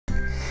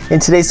In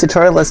today's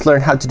tutorial, let's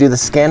learn how to do the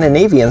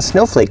Scandinavian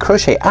Snowflake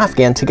Crochet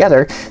Afghan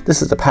together.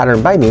 This is a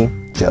pattern by me,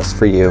 just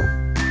for you.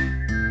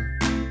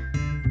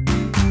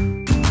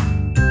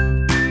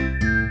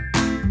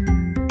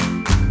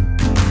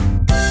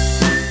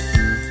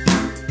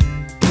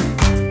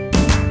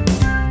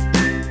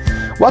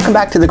 Welcome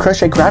back to the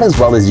Crochet Crowd as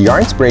well as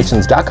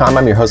yarnspirations.com.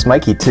 I'm your host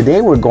Mikey.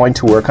 Today we're going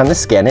to work on the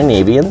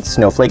Scandinavian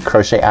Snowflake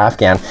Crochet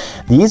Afghan.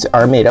 These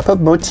are made up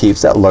of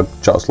motifs that look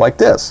just like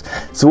this.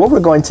 So what we're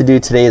going to do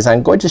today is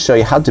I'm going to show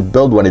you how to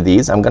build one of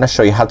these. I'm going to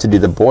show you how to do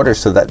the border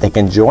so that they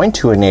can join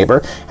to a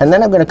neighbor, and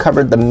then I'm going to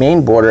cover the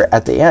main border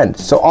at the end.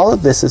 So all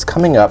of this is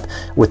coming up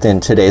within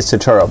today's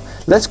tutorial.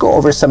 Let's go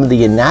over some of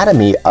the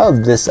anatomy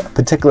of this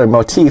particular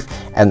motif,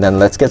 and then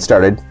let's get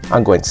started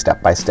on going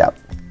step by step.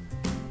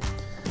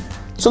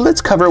 So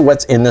let's cover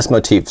what's in this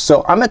motif.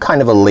 So I'm a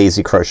kind of a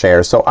lazy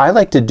crocheter, so I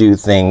like to do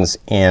things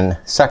in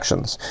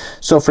sections.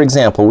 So for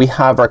example, we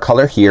have our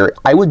color here.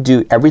 I would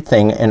do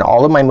everything in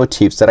all of my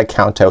motifs that I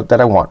count out that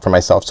I want for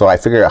myself. So I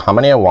figure out how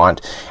many I want,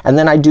 and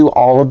then I do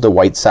all of the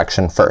white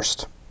section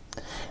first.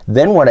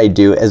 Then what I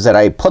do is that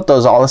I put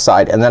those all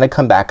aside, and then I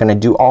come back and I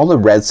do all the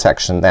red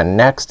section then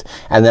next,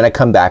 and then I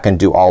come back and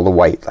do all the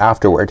white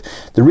afterward.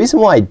 The reason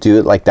why I do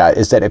it like that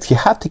is that if you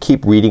have to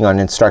keep reading on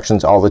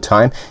instructions all the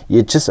time,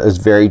 it just is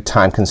very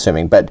time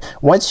consuming. But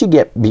once you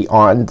get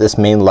beyond this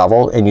main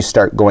level and you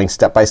start going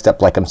step by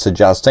step like I'm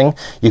suggesting,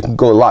 you can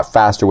go a lot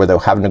faster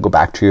without having to go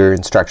back to your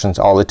instructions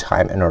all the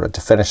time in order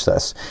to finish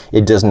this.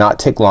 It does not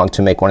take long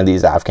to make one of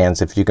these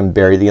Afghans if you can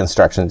bury the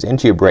instructions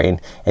into your brain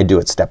and do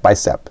it step by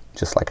step,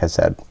 just like I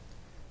said.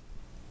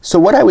 So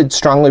what I would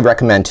strongly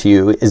recommend to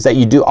you is that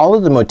you do all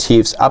of the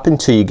motifs up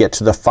until you get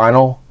to the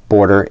final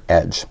border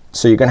edge.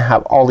 So you're gonna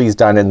have all these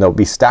done and they'll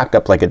be stacked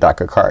up like a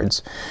deck of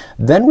cards.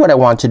 Then what I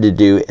want you to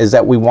do is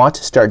that we want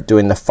to start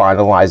doing the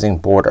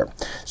finalizing border.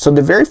 So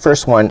the very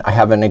first one, I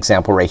have an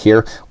example right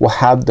here, will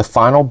have the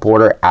final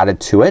border added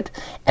to it,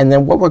 and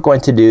then what we're going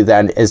to do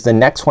then is the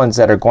next ones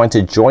that are going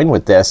to join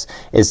with this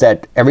is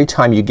that every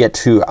time you get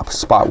to a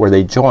spot where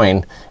they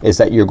join is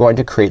that you're going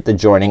to create the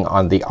joining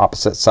on the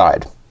opposite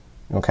side.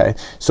 Okay,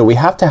 so we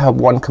have to have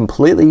one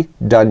completely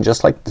done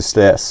just like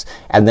this,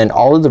 and then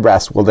all of the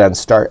rest will then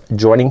start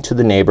joining to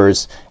the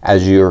neighbors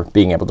as you're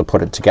being able to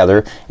put it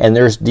together, and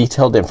there's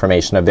detailed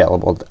information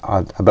available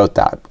about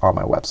that on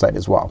my website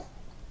as well.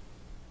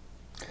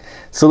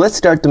 So let's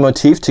start the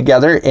motif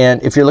together,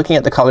 and if you're looking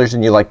at the colors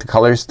and you like the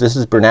colors, this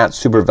is Bernat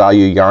Super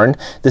Value yarn.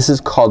 This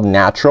is called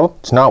Natural.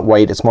 It's not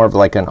white, it's more of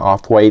like an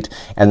off-white,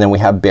 and then we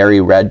have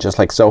berry red just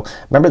like so.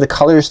 Remember, the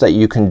colors that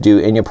you can do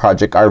in your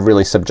project are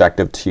really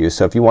subjective to you,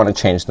 so if you want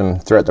to change them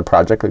throughout the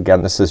project,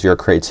 again, this is your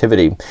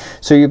creativity.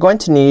 So you're going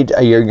to need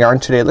your yarn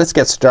today. Let's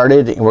get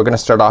started, and we're going to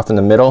start off in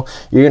the middle.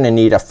 You're going to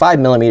need a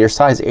 5mm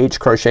size H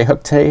crochet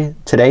hook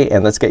today,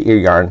 and let's get your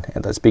yarn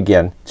and let's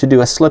begin to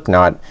do a slip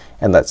knot,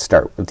 and let's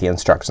start with the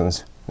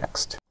instructions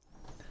next.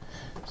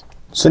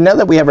 So now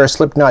that we have our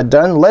slip knot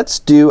done, let's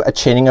do a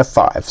chaining of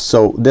 5.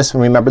 So this,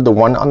 remember, the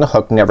one on the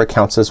hook never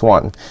counts as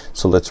one.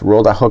 So let's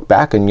roll that hook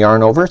back and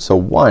yarn over. So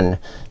 1,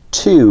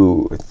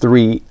 2,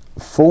 3,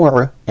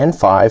 4, and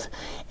 5,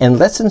 and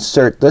let's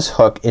insert this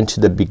hook into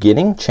the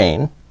beginning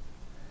chain,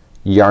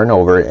 yarn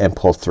over, and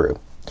pull through,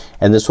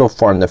 and this will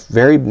form the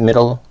very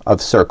middle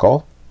of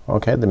circle.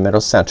 Okay, the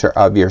middle center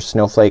of your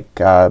snowflake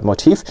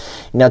motif.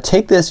 Now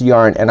take this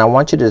yarn and I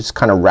want you to just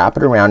kind of wrap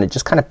it around and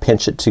just kind of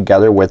pinch it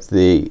together with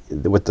the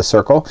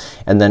circle,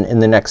 and then in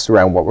the next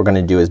round what we're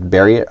gonna do is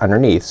bury it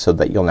underneath so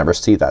that you'll never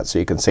see that, so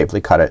you can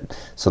safely cut it.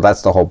 So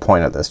that's the whole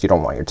point of this. You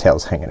don't want your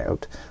tails hanging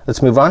out.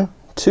 Let's move on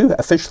to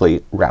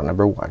officially round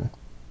number 1.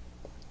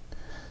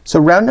 So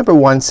round number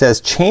 1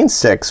 says chain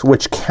 6,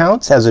 which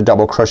counts as a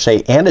double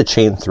crochet and a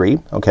chain 3.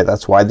 Okay,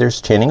 that's why there's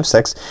chaining of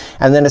 6.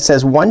 And then it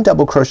says 1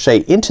 double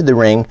crochet into the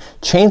ring,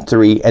 chain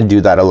 3, and do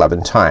that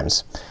 11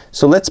 times.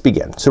 So let's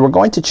begin. So we're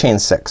going to chain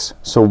 6.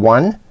 So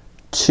 1,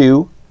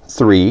 2,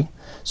 3.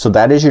 So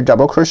that is your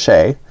double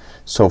crochet.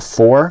 So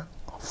 4,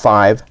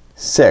 5,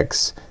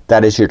 6.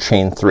 That is your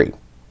chain 3.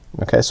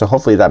 Okay, so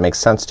hopefully that makes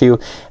sense to you.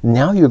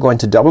 Now you're going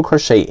to double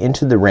crochet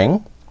into the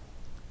ring,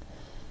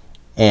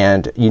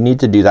 and you need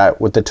to do that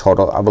with a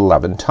total of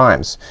 11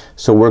 times.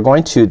 So we're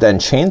going to then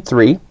chain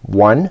 3,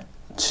 1,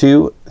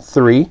 2,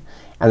 3,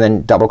 and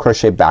then double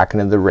crochet back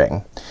into the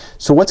ring.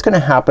 So what's gonna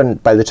happen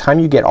by the time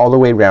you get all the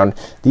way around,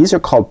 these are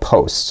called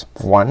posts,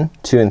 1,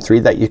 2, and 3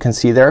 that you can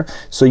see there.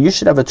 So you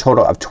should have a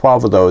total of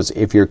 12 of those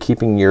if you're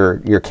keeping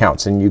your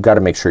counts, and you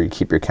gotta make sure you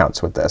keep your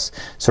counts with this.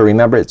 So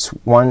remember, it's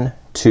 1,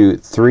 2,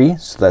 3,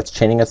 so that's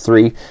chaining of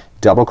 3,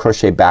 double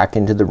crochet back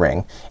into the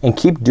ring, and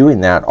keep doing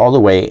that all the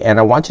way. And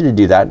I want you to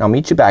do that, and I'll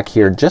meet you back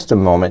here in just a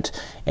moment,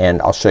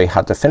 and I'll show you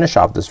how to finish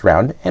off this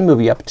round and move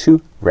you up to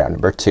round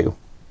number 2.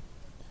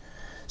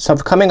 So I'm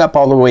coming up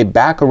all the way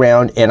back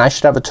around, and I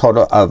should have a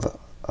total of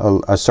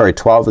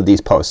 12 of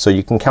these posts. So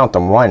you can count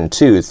them: 1,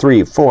 2,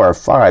 3, 4,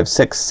 5,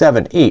 6,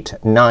 7, 8,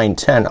 9,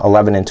 10,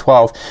 11, and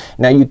 12.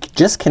 Now you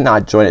just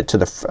cannot join it to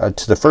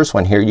the first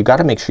one here. You got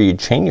to make sure you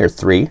chain your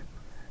 3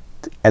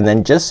 and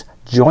then just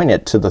join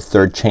it to the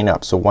third chain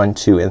up. So 1,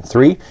 2, and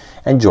 3,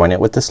 and join it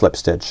with the slip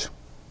stitch.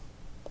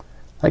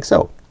 like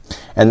so.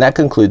 And that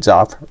concludes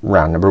off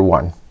round number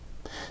 1.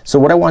 So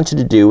what I want you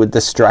to do with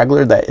the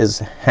straggler that is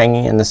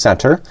hanging in the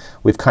center,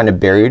 we've kind of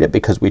buried it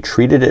because we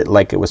treated it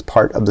like it was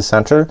part of the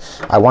center.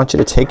 I want you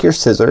to take your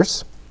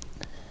scissors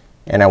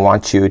and I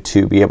want you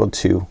to be able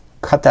to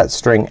cut that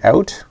string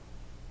out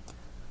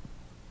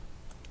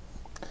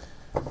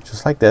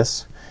just like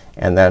this,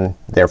 and then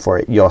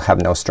therefore you'll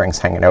have no strings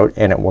hanging out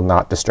and it will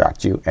not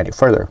distract you any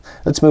further.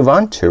 Let's move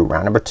on to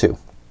round number 2.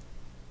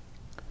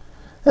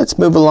 Let's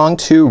move along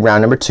to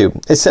round number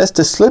 2. It says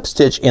to slip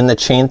stitch in the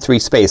chain 3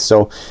 space.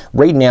 So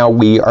right now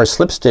we are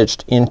slip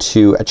stitched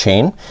into a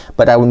chain,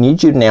 but I will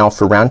need you now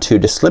for round 2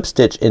 to slip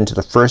stitch into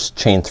the first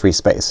chain 3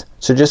 space.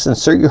 So just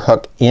insert your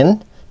hook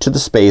in to the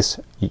space,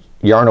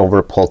 yarn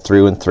over, pull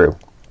through and through.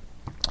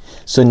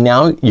 So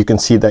now you can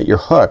see that your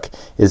hook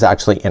is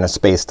actually in a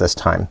space this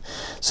time.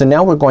 So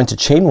now we're going to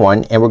chain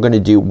 1 and we're going to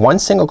do 1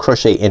 single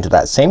crochet into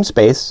that same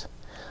space,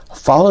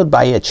 followed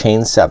by a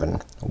chain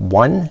 7.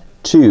 1,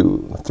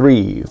 2,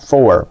 3,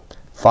 4,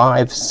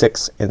 5,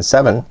 6 and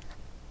 7.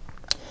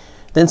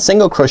 Then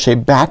single crochet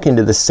back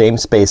into the same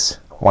space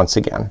once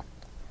again.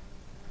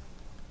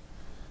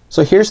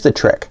 So here's the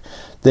trick.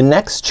 The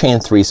next chain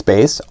 3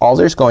 space, all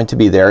there's going to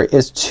be there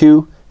is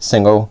 2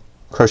 single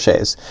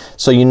crochets.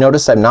 So you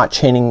notice I'm not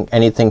chaining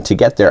anything to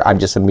get there. I'm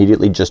just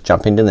immediately just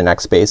jumping to the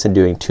next space and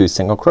doing 2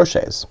 single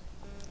crochets.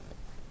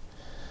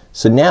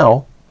 So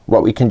now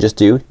what we can just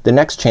do, the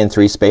next chain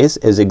 3 space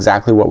is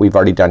exactly what we've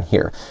already done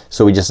here.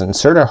 So we just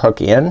insert our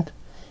hook in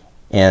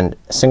and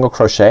single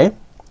crochet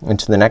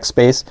into the next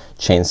space,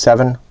 chain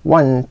 7,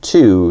 1,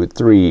 2,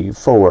 3,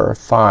 4,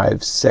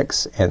 5,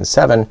 6 and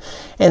 7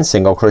 and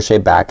single crochet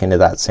back into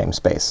that same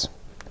space.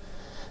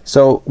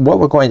 So what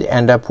we're going to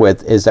end up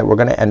with is that we're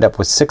going to end up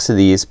with 6 of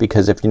these,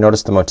 because if you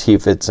notice the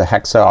motif, it's a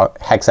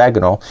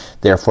hexagonal,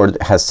 therefore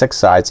it has 6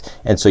 sides,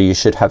 and so you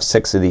should have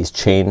 6 of these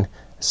chain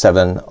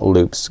 7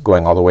 loops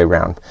going all the way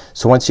around.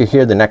 So once you're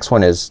here, the next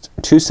one is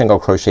 2 single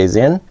crochets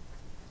in,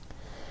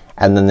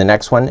 and then the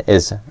next one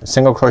is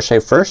single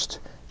crochet first,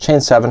 chain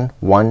 7,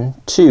 1,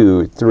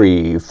 2,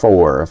 3,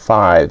 4,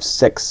 5,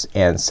 6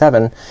 and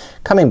 7,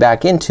 coming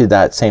back into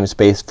that same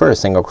space for a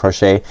single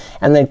crochet,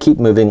 and then keep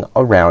moving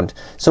around.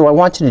 So I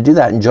want you to do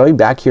that and join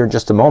back here in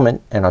just a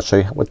moment, and I'll show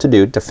you what to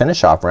do to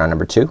finish off round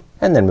number 2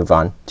 and then move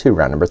on to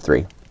round number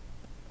 3.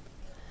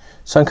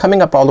 So I'm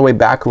coming up all the way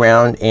back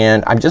around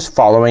and I'm just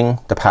following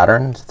the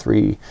pattern.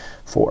 3,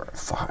 4,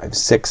 5,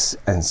 6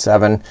 and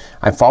 7.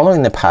 I'm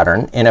following the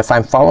pattern, and if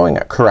I'm following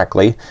it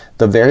correctly,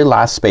 the very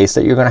last space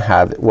that you're gonna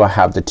have will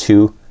have the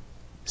 2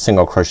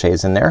 single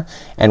crochets in there.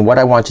 And what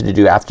I want you to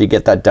do after you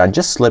get that done,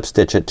 just slip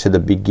stitch it to the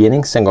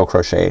beginning single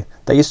crochet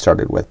that you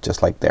started with,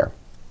 just like there.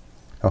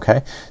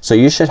 Okay, so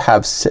you should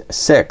have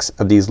 6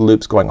 of these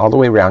loops going all the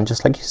way around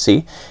just like you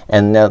see.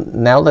 And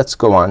now let's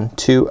go on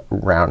to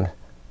round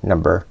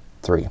number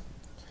 3.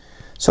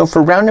 So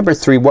for round number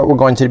 3, what we're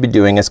going to be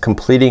doing is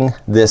completing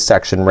this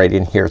section right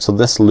in here. So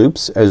this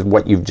loops is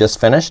what you've just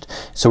finished.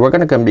 So we're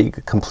gonna be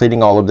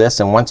completing all of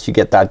this, and once you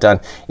get that done,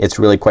 it's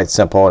really quite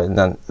simple, and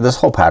then this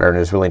whole pattern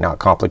is really not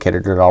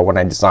complicated at all. When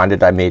I designed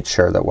it, I made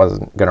sure that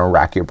wasn't gonna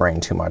rack your brain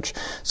too much.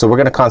 So we're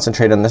gonna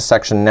concentrate on this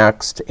section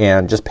next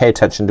and just pay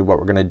attention to what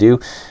we're gonna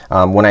do.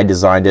 When I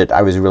designed it,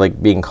 I was really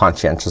being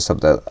conscientious of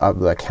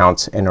the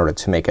counts in order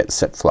to make it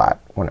sit flat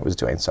when it was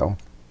doing so.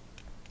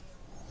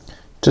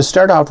 To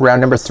start off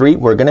round number 3,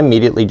 we're gonna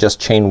immediately just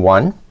chain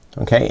 1,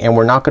 okay, and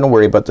we're not gonna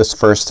worry about this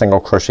first single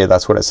crochet.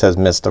 That's what it says,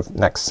 missed the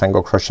next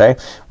single crochet.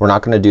 We're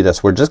not gonna do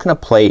this. We're just gonna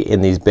play in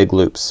these big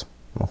loops,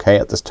 okay,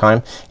 at this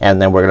time,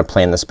 and then we're gonna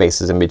play in the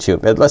spaces in between.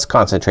 But let's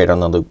concentrate on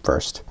the loop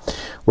first.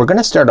 We're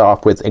gonna start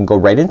off with and go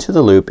right into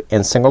the loop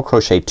and single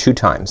crochet 2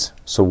 times.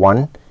 So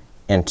 1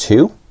 and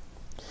 2.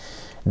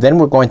 Then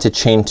we're going to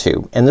chain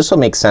 2, and this will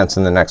make sense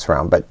in the next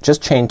round, but just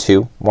chain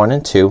 2, 1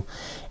 and 2.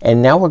 And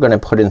now we're gonna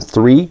put in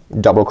 3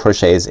 double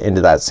crochets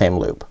into that same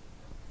loop.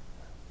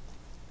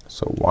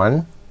 So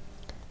 1,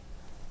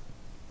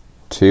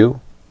 2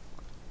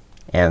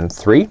 and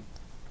 3.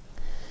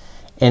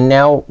 And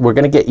now we're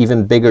gonna get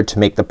even bigger to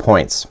make the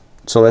points.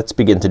 So let's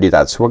begin to do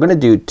that. So we're gonna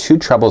do 2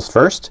 trebles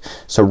first.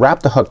 So wrap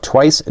the hook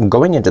twice and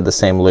going into the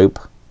same loop.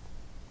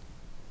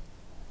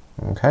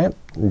 Okay,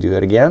 do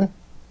it again.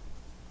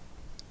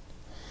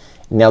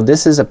 Now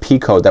this is a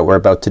picot that we're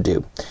about to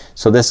do.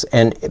 So this,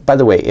 and by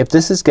the way, if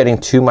this is getting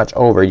too much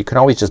over, you can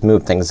always just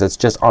move things. It's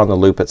just on the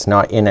loop. It's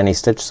not in any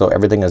stitch, so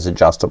everything is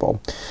adjustable.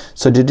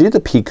 So to do the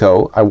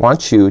picot, I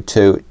want you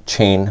to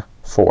chain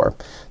 4.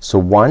 So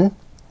 1,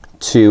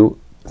 2,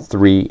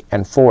 3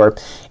 and 4,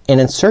 and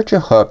insert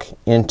your hook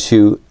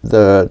into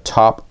the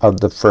top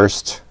of the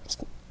first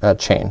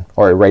chain,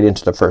 or right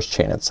into the first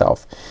chain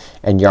itself,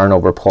 and yarn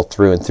over, pull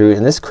through and through,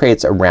 and this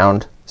creates a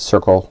round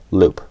circle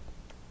loop.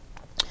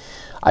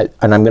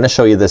 And I'm gonna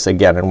show you this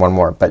again in one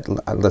more, but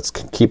let's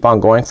keep on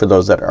going for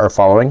those that are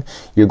following.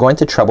 You're going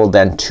to treble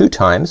then 2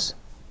 times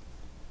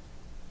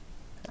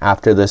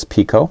after this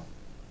picot.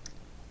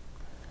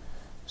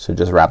 So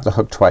just wrap the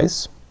hook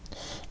twice.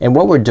 And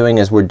what we're doing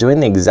is we're doing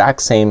the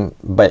exact same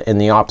but in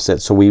the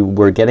opposite. So we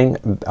were getting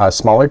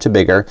smaller to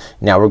bigger,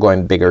 now we're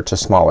going bigger to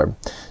smaller.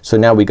 So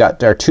now we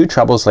got our 2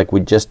 trebles like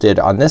we just did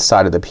on this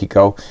side of the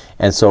picot,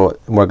 and so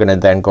we're gonna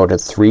then go to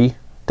 3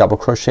 double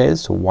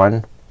crochets.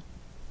 1,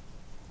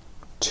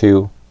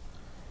 2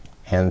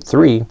 and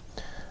 3,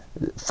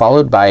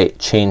 followed by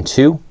chain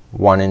 2,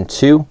 1 and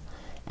 2,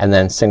 and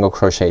then single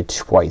crochet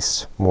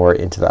twice more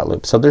into that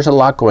loop. So there's a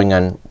lot going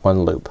on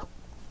one loop.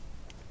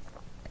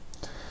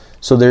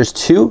 So there's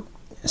 2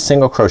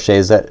 single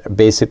crochets that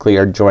basically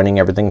are joining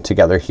everything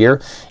together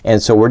here,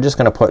 and so we're just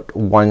gonna put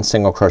 1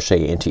 single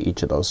crochet into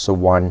each of those. So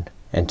 1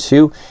 and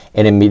 2,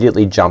 and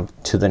immediately jump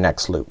to the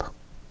next loop.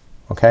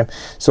 Okay,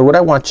 so what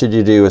I want you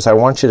to do is I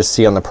want you to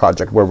see on the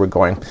project where we're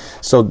going.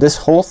 So this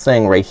whole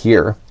thing right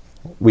here,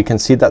 we can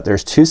see that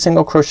there's 2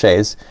 single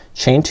crochets,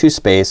 chain 2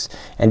 space,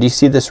 and do you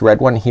see this red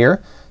one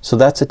here? So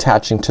that's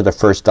attaching to the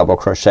first double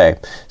crochet.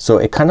 So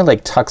it kind of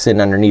like tucks in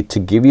underneath to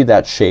give you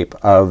that shape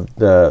of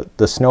the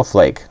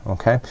snowflake.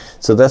 Okay,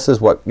 so this is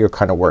what you're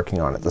kind of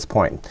working on at this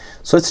point.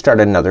 So let's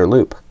start another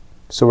loop.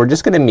 So we're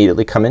just gonna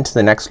immediately come into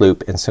the next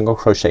loop and single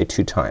crochet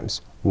 2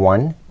 times.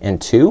 1 and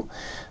 2,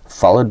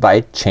 followed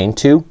by chain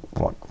 2,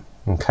 1.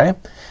 Okay,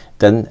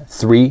 then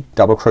 3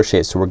 double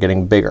crochets, so we're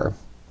getting bigger.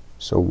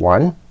 So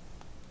 1,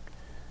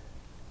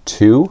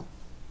 2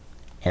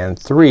 and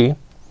 3.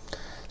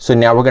 So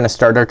now we're gonna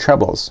start our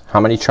trebles. How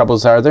many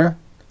trebles are there?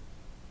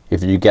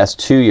 If you guessed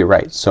 2, you're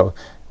right. So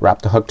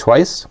wrap the hook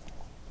twice,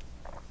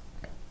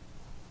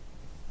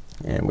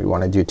 and we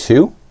want to do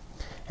 2,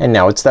 and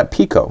now it's that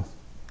picot.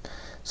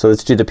 So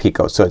let's do the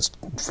picot. So it's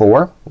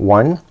 4,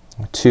 1,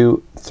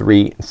 2,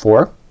 3,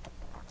 4.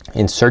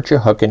 Insert your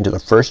hook into the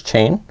first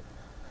chain,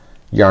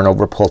 yarn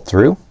over, pull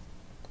through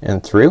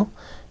and through.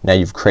 Now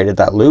you've created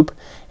that loop,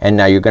 and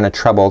now you're gonna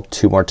treble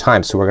 2 more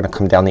times. So we're gonna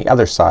come down the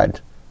other side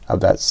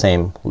of that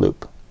same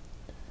loop.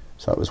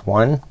 So it was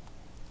 1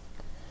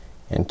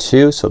 and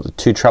 2, so the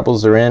 2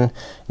 trebles are in.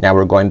 Now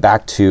we're going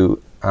back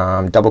to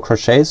double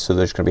crochets, so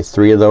there's gonna be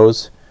 3 of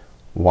those.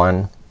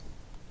 1,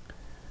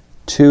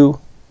 2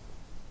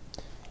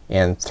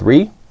 and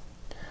 3,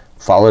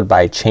 followed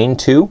by chain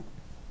 2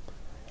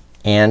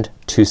 and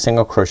 2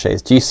 single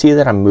crochets. Do you see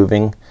that I'm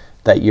moving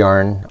that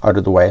yarn out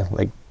of the way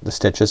like the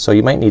stitches? So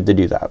you might need to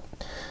do that.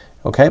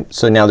 Okay,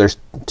 so now there's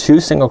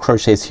 2 single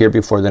crochets here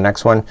before the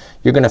next one.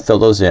 You're gonna fill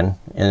those in,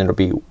 and it'll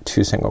be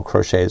 2 single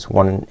crochets,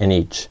 1 in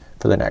each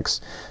for the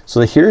next. So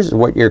here's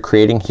what you're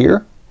creating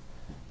here,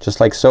 just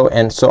like so.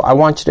 And so I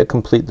want you to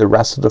complete the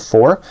rest of the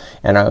 4,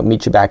 and I'll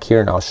meet you back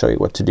here and I'll show you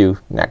what to do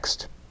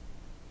next.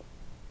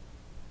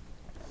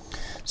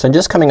 So I'm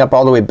just coming up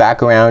all the way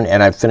back around,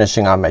 and I'm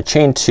finishing on my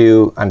chain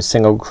 2. I'm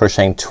single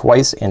crocheting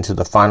twice into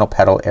the final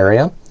petal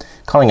area.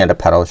 Calling it a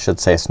petal, should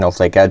say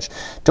snowflake edge.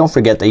 Don't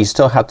forget that you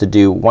still have to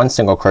do 1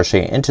 single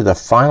crochet into the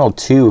final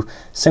 2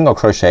 single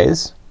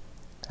crochets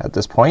at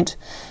this point.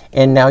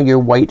 And now your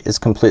white is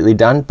completely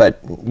done, but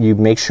you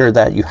make sure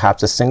that you have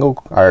to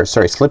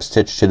slip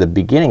stitch to the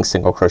beginning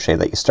single crochet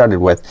that you started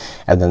with,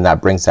 and then that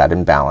brings that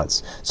in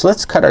balance. So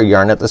let's cut our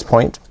yarn at this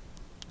point.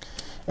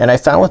 And I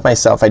found with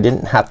myself I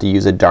didn't have to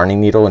use a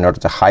darning needle in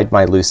order to hide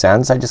my loose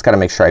ends. I just gotta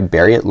make sure I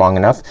bury it long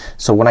enough.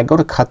 So when I go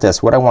to cut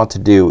this, what I want to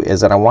do is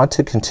that I want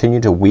to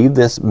continue to weave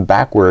this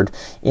backward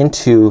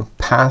into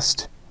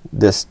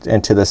this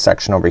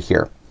section over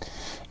here.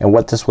 And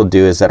what this will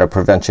do is that it'll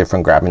prevent you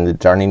from grabbing the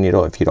darning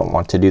needle if you don't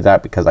want to do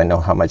that, because I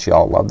know how much you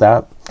all love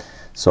that.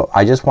 So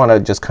I just want to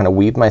just kind of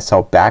weave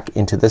myself back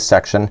into this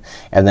section,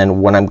 and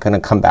then when I'm gonna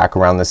come back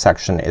around this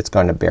section, it's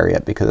going to bury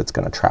it because it's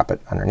gonna trap it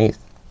underneath.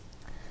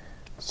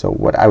 So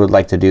what I would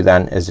like to do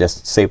then is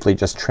just safely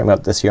just trim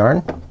out this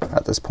yarn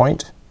at this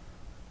point.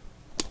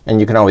 And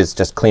you can always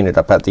just clean it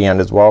up at the end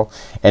as well.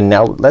 And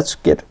now let's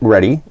get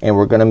ready, and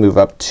we're gonna move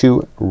up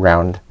to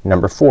round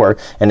number 4,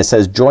 and it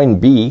says join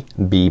B.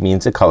 B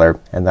means a color,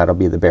 and that'll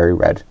be the berry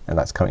red, and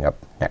that's coming up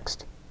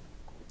next.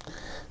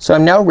 So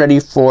I'm now ready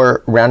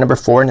for round number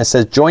 4, and it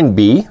says join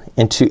B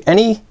into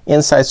any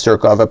inside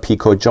circle of a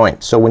picot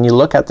joint. So when you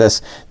look at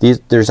this,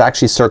 there's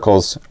actually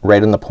circles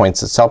right in the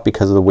points itself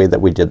because of the way that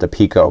we did the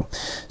picot.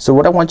 So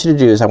what I want you to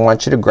do is I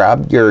want you to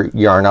grab your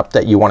yarn up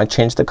that you want to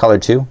change the color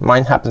to.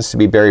 Mine happens to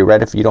be berry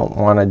red. If you don't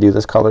want to do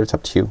this color, it's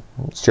up to you.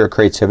 It's your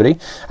creativity.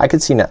 I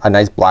could see a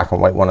nice black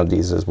and white one of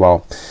these as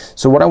well.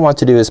 So what I want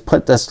to do is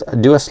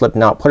do a slip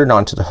knot, put it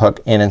onto the hook,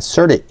 and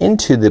insert it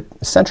into the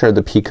center of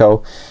the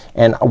picot.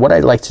 And what I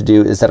like to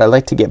do is that I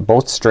like to get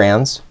both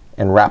strands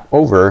and wrap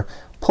over,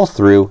 pull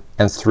through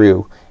and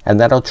through, and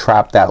that'll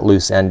trap that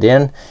loose end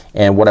in.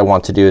 And what I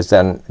want to do is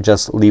then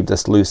just leave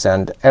this loose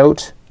end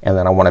out, and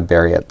then I want to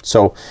bury it.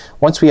 So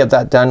once we have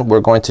that done, we're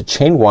going to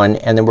chain 1,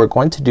 and then we're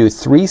going to do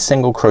 3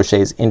 single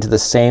crochets into the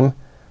same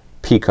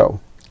picot.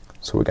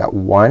 So we got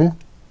 1,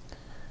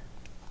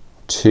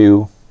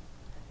 2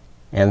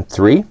 and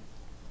 3.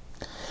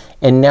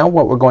 And now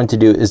what we're going to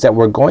do is that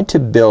we're going to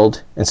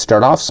build and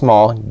start off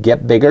small,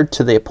 get bigger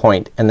to the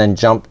point, and then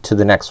jump to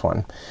the next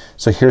one.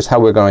 So here's how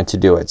we're going to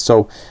do it.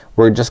 So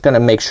we're just gonna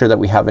make sure that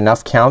we have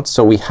enough counts.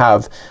 So we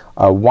have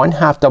 1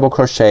 half double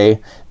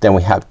crochet, then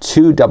we have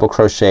 2 double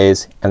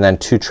crochets, and then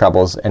 2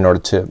 trebles in order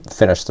to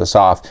finish this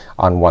off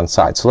on one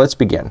side. So let's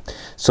begin.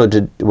 So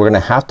we're gonna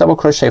half double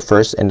crochet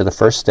first into the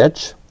first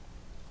stitch,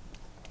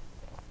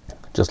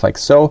 just like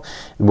so.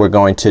 We're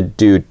going to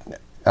do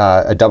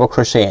a double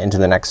crochet into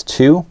the next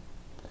 2,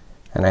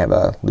 and I have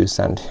a loose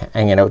end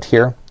hanging out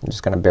here. I'm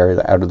just gonna bury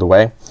that out of the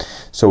way.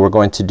 So we're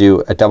going to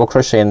do a double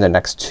crochet in the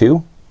next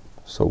 2.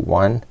 So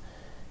 1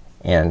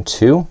 and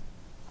 2,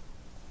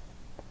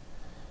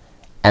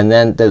 and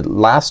then the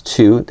last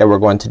 2 that we're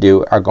going to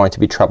do are going to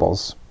be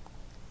trebles.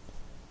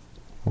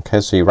 Okay,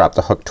 so you wrap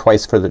the hook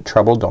twice for the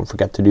treble. Don't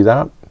forget to do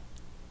that.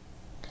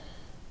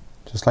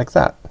 Just like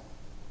that.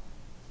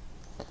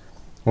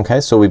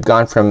 Okay, so we've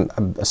gone from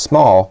a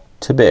small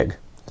to big.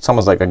 It's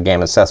almost like a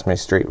game of Sesame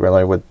Street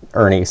really, with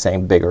Ernie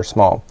saying big or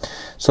small.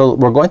 So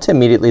we're going to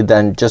immediately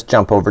then just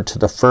jump over to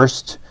the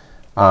first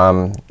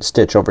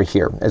stitch over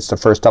here. It's the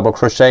first double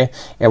crochet,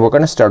 and we're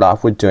gonna start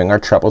off with doing our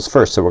trebles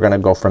first. So we're gonna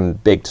go from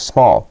big to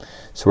small.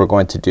 So we're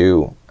going to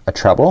do a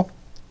treble,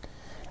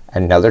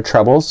 another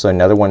treble, so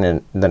another one,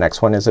 in the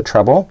next one is a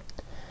treble.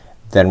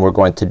 Then we're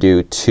going to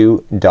do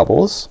 2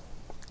 doubles,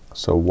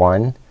 so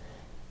 1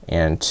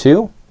 and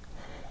 2,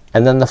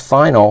 and then the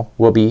final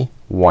will be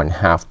 1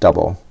 half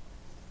double.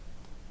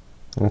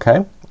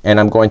 Okay, and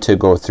I'm going to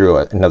go through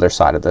another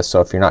side of this, so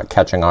if you're not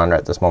catching on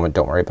at this moment,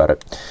 don't worry about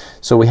it.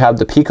 So we have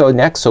the picot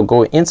next, so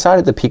go inside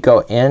of the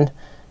picot and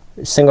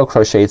single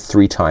crochet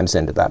 3 times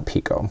into that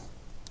picot.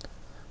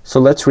 So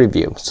let's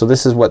review. So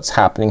this is what's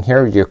happening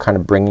here. You're kind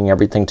of bringing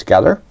everything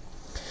together.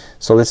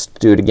 So let's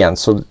do it again.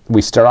 So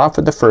we start off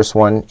with the first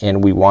one,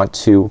 and we want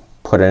to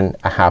put in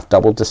a half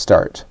double to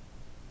start.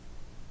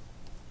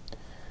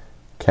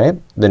 Okay,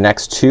 the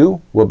next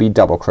 2 will be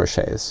double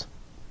crochets,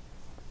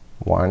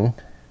 1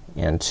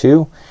 and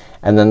 2,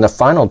 and then the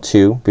final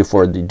 2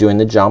 before doing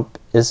the jump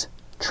is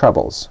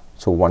trebles,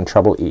 so 1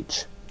 treble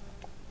each.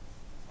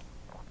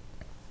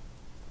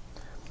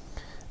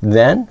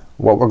 Then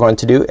what we're going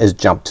to do is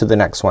jump to the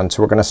next one.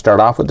 So we're gonna start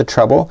off with the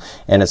treble,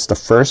 and it's the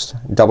first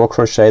double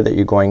crochet that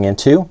you're going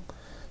into.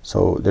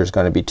 So there's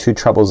gonna be 2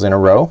 trebles in a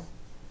row.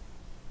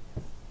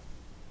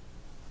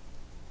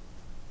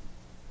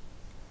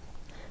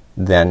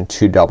 Then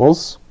 2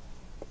 doubles.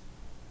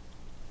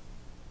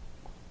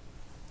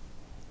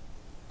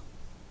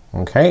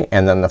 Okay,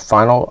 and then the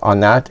final on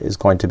that is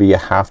going to be a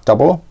half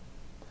double.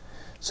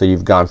 So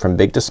you've gone from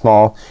big to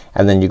small,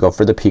 and then you go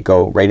for the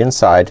picot right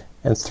inside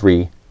and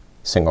 3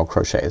 single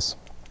crochets.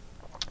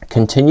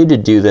 Continue to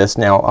do this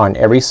now on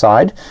every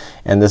side,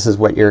 and this is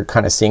what you're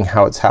kind of seeing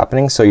how it's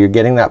happening. So you're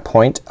getting that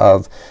point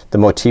of the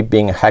motif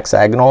being a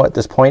hexagonal at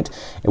this point,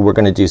 and we're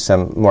gonna do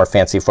some more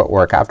fancy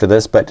footwork after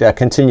this, but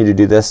continue to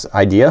do this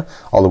idea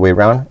all the way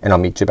around, and I'll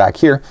meet you back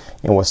here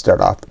and we'll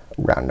start off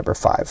round number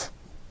 5.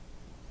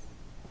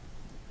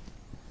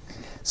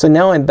 So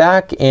now I'm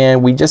back,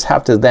 and we just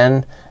have to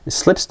then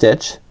slip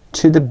stitch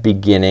to the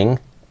beginning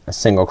a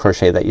single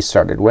crochet that you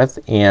started with,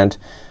 and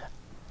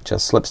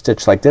just slip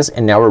stitch like this,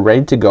 and now we're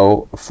ready to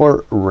go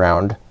for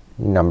round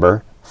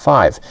number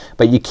 5.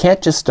 But you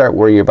can't just start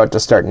where you're about to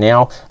start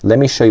now. Let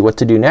me show you what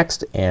to do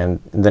next, and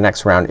the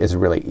next round is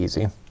really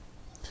easy.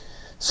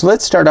 So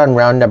let's start on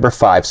round number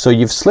 5. So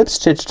you've slip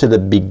stitched to the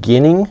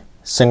beginning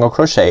single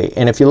crochet,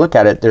 and if you look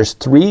at it, there's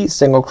 3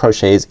 single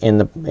crochets in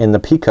the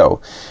picot,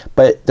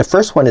 but the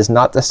first one is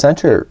not the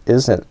center,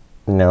 isn't it?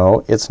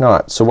 No, it's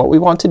not. So what we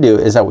want to do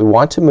is that we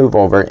want to move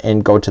over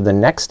and go to the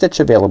next stitch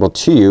available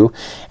to you,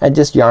 and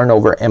just yarn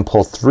over and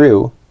pull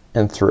through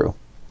and through.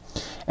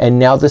 And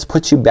now this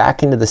puts you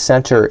back into the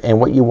center, and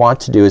what you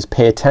want to do is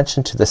pay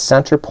attention to the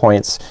center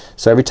points.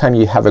 So every time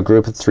you have a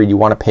group of 3, you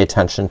want to pay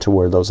attention to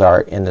where those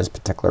are in this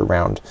particular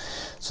round.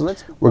 So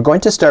we're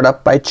going to start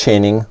up by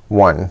chaining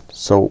 1.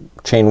 So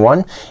chain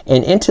 1,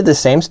 and into the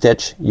same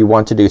stitch you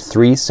want to do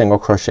 3 single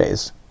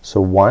crochets. So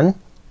 1,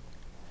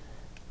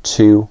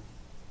 2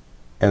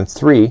 and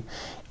 3,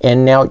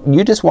 and now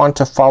you just want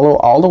to follow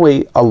all the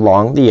way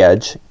along the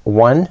edge.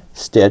 One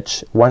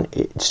stitch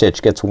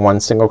gets 1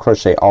 single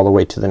crochet all the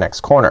way to the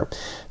next corner.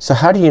 So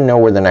how do you know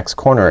where the next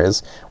corner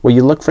is? Well,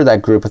 you look for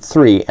that group of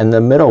 3, and the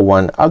middle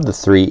one of the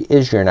 3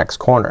 is your next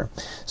corner.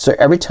 So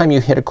every time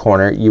you hit a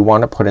corner, you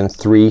want to put in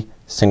 3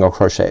 single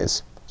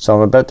crochets. So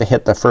I'm about to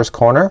hit the first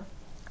corner,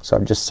 so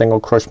I've just single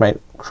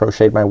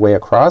crocheted my way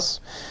across.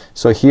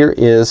 So here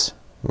is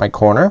my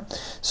corner.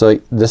 So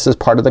this is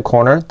part of the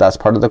corner, that's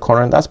part of the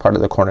corner, and that's part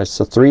of the corner.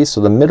 So 3,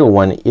 so the middle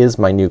one is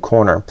my new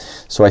corner.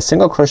 So I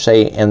single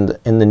crochet in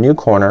the new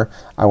corner.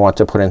 I want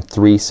to put in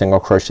 3 single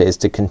crochets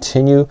to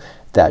continue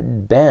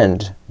that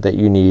bend that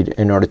you need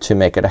in order to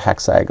make it a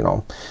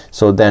hexagonal.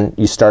 So then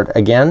you start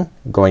again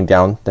going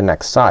down the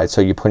next side.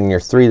 So you put in your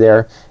 3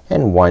 there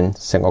and 1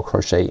 single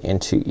crochet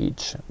into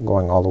each,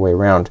 going all the way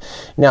around.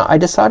 Now I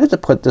decided to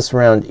put this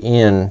round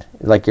in,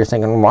 like you're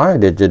thinking, why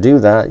did you do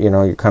that? You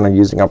know, you're kind of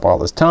using up all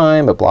this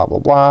time, but blah blah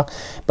blah.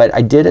 But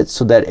I did it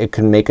so that it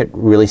could make it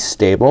really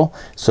stable,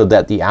 so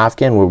that the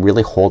afghan will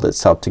really hold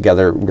itself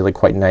together really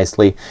quite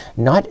nicely.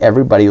 Not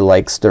everybody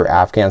likes their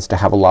afghans to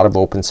have a lot of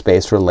open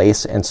space for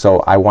lace, and so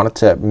I wanted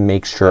to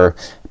make sure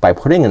by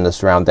putting in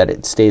this round that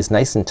it stays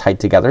nice and tight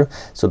together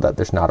so that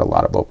there's not a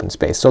lot of open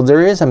space. So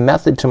there is a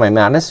method to my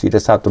madness. You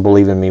just have to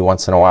believe in me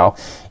once in a while.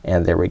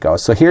 And there we go.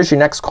 So here's your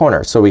next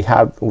corner. So we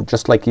have,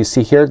 just like you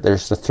see here,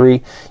 there's the 3,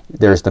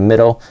 there's the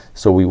middle.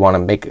 So we want to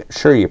make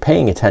sure you're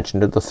paying attention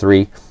to the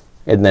 3,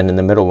 and then in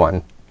the middle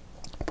one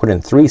put in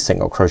 3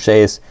 single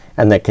crochets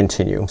and then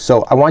continue.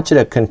 So I want you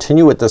to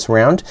continue with this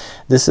round.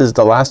 This is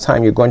the last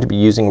time you're going to be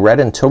using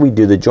red until we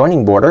do the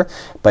joining border,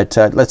 but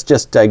let's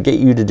just get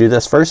you to do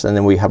this first, and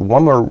then we have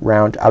one more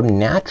round of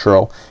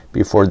natural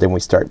before then we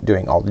start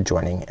doing all the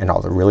joining and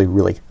all the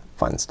really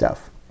fun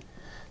stuff.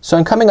 So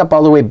I'm coming up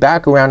all the way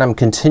back around. I'm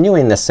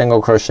continuing the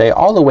single crochet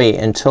all the way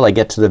until I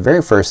get to the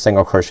very first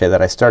single crochet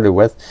that I started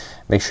with.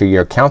 Make sure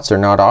your counts are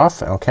not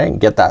off. Okay,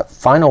 get that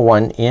final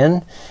one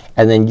in,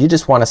 and then you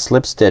just want to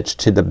slip stitch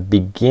to the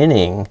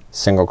beginning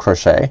single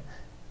crochet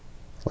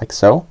like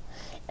so,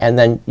 and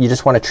then you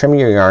just want to trim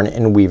your yarn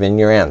and weave in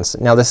your ends.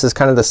 Now this is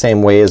kind of the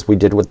same way as we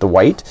did with the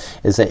white,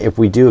 is that if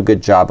we do a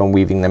good job on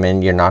weaving them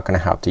in, you're not gonna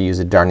have to use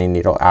a darning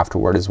needle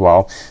afterward as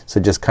well.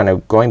 So just kind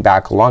of going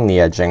back along the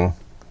edging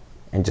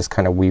and just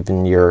kind of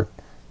weaving your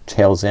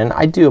tails in.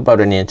 I do about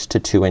 1 inch to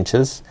 2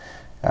 inches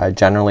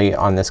generally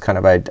on this kind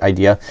of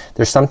idea.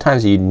 There's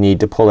sometimes you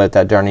need to pull out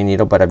that darning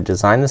needle, but I've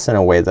designed this in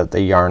a way that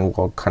the yarn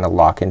will kind of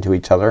lock into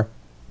each other,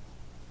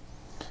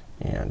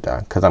 and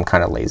because I'm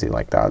kind of lazy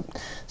like that.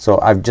 So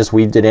I've just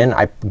weaved it in.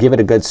 I give it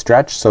a good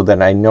stretch so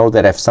that I know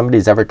that if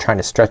somebody's ever trying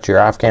to stretch your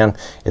afghan,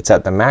 it's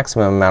at the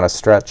maximum amount of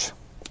stretch,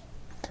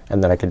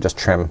 and then I can just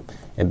trim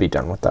and be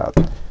done with that.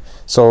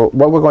 So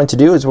what we're going to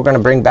do is we're going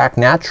to bring back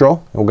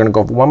natural, and we're going to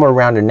go one more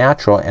round in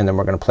natural, and then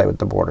we're going to play with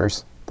the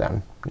borders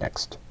then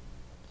next.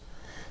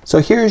 So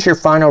here's your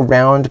final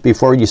round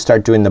before you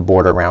start doing the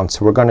border round.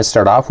 So we're going to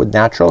start off with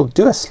natural.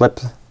 Do a slip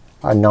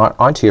knot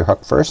onto your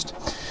hook first.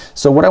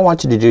 So what I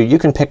want you to do, you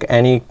can pick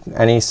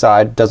any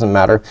side, doesn't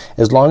matter,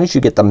 as long as you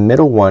get the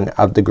middle one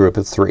of the group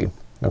of 3.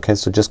 Okay,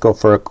 so just go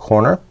for a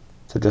corner.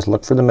 So just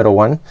look for the middle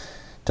one.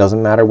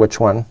 Doesn't matter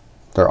which one,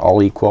 they're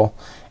all equal.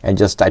 And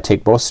just I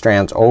take both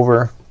strands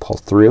over, pull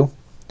through,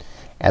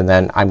 and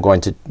then I'm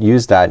going to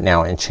use that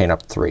now and chain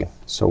up 3.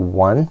 So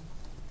 1,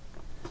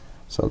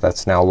 so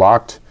that's now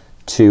locked,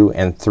 2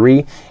 and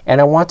 3,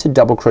 and I want to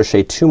double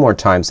crochet 2 more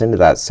times into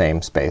that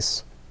same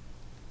space,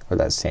 or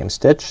that same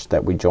stitch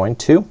that we joined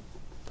to.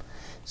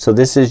 So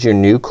this is your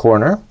new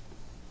corner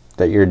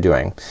that you're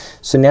doing.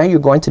 So now you're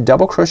going to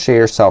double crochet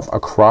yourself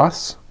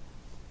across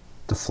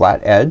the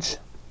flat edge.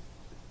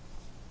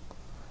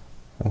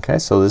 Okay,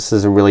 so this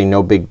is a really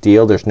no big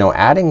deal. There's no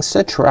adding,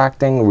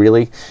 subtracting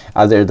really,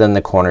 other than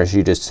the corners.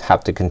 You just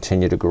have to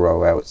continue to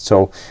grow out.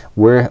 So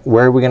where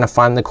are we gonna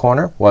find the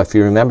corner? Well, if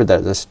you remember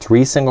that there's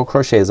 3 single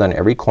crochets on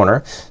every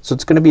corner, so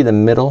it's gonna be the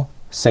middle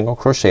single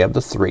crochet of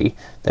the 3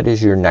 that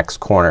is your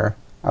next corner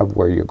of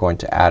where you're going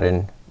to add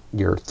in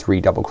your 3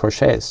 double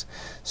crochets.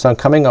 So I'm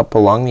coming up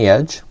along the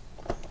edge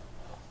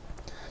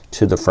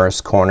to the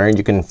first corner.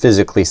 You can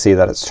physically see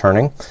that it's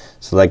turning,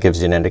 so that gives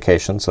you an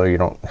indication, so you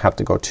don't have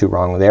to go too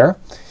wrong there.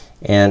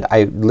 And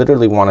I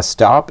literally want to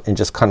stop and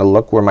just kind of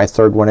look where my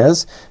third one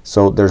is.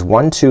 So there's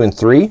 1, 2 and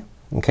 3.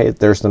 Okay,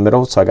 there's the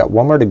middle, so I got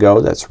 1 more to go,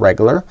 that's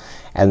regular,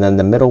 and then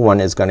the middle one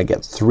is gonna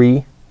get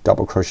 3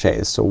 double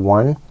crochets. So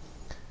 1,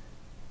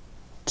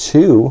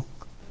 2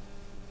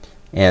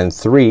 and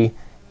 3,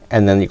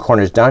 and then the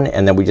corner is done,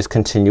 and then we just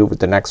continue with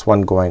the next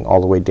one going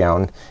all the way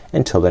down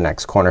until the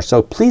next corner.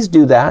 So please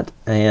do that,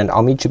 and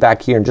I'll meet you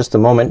back here in just a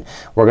moment.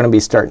 We're gonna be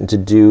starting to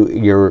do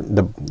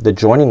the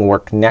joining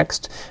work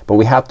next, but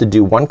we have to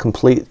do one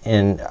complete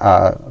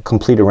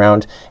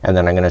around, and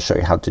then I'm gonna show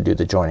you how to do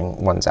the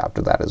joining ones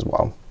after that as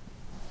well.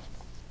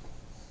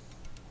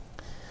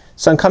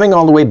 So I'm coming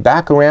all the way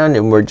back around,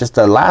 and we're just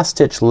the last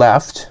stitch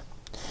left.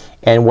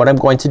 And what I'm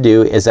going to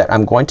do is that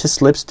I'm going to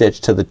slip stitch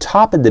to the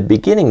top of the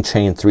beginning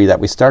chain 3 that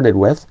we started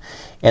with,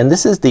 and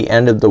this is the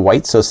end of the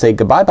white. So say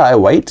goodbye bye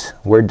white,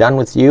 we're done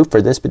with you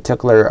for this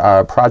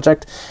particular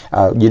project.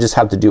 You just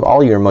have to do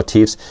all your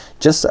motifs.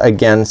 Just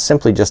again,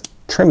 simply just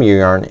trim your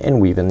yarn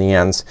and weave in the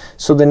ends.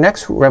 So the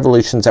next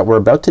revolutions that we're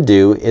about to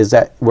do is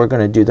that we're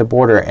gonna do the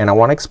border, and I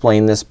want to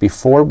explain this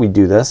before we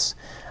do this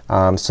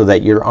so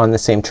that you're on the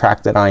same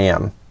track that I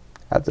am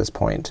at this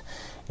point.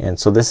 And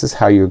so this is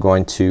how you're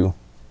going to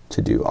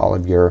do all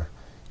of your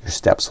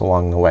steps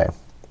along the way.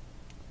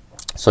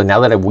 So now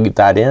that I've weaved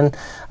that in,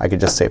 I could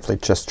just safely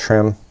just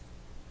trim,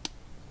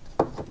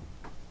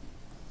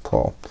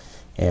 pull,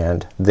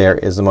 and there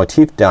is the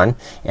motif done.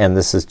 And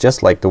this is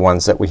just like the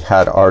ones that we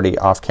had already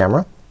off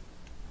camera,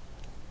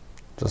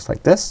 just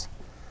like this.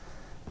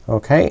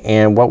 Okay,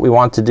 and what we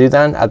want to do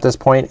then at this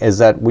point is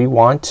that we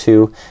want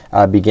to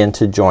begin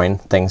to join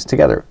things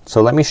together.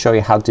 So let me show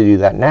you how to do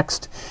that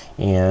next,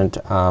 and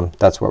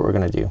that's what we're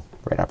gonna do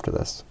right after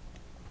this.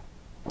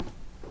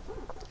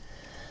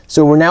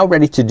 So we're now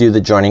ready to do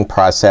the joining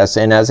process,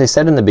 and as I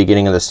said in the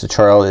beginning of this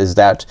tutorial is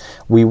that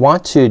we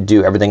want to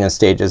do everything in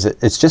stages.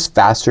 It's just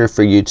faster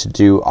for you to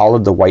do all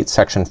of the white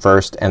section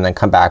first and then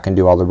come back and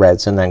do all the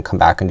reds and then come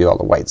back and do all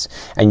the whites.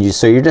 And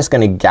so you're just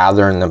gonna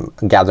gathering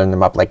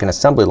them up like an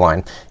assembly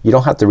line. You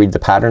don't have to read the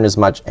pattern as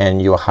much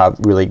and you'll have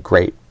really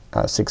great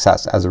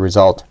success as a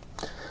result.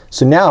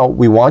 So now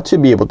we want to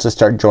be able to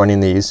start joining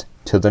these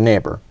to the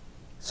neighbor.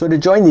 So to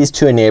join these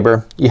to a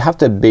neighbor you have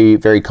to be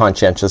very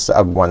conscientious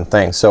of one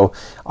thing. So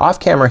off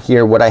camera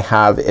here what I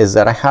have is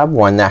that I have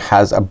one that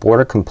has a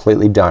border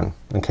completely done.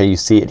 Okay, you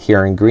see it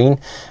here in green.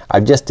 I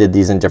just did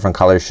these in different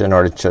colors in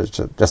order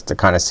to just to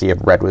kind of see if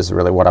red was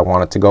really what I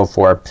wanted to go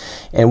for.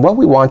 And what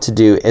we want to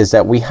do is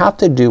that we have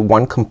to do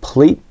one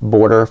complete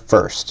border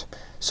first.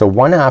 So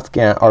one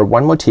afghan or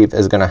one motif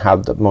is gonna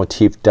have the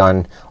motif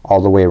done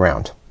all the way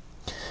around.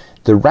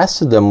 The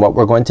rest of them what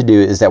we're going to do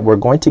is that we're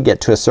going to get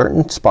to a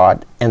certain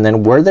spot and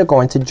then where they're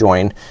going to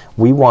join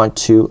we want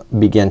to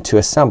begin to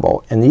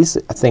assemble, and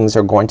these things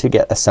are going to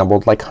get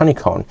assembled like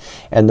honeycomb,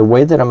 and the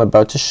way that I'm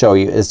about to show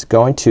you is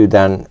going to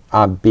then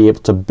be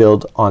able to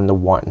build on the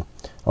one.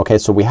 Okay,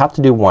 so we have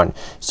to do one.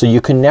 So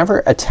you can never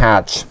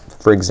attach,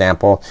 for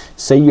example,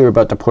 say you're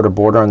about to put a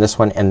border on this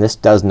one and this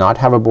does not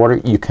have a border,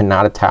 you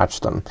cannot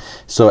attach them.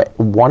 So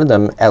one of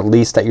them at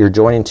least that you're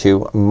joining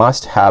to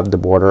must have the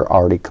border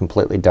already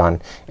completely done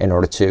in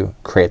order to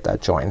create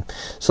that join.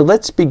 So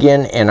let's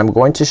begin, and I'm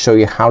going to show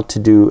you how to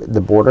do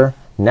the border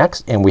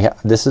next, and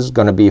this is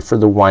gonna be for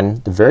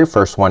the very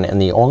first one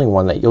and the only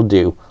one that you'll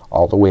do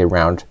all the way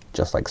around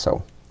just like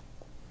so.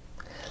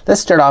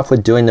 Let's start off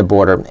with doing the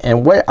border,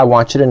 and what I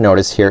want you to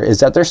notice here is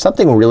that there's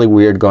something really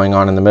weird going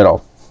on in the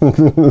middle.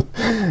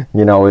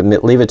 You know,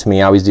 leave it to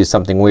me, I always do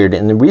something weird,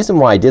 and the reason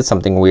why I did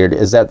something weird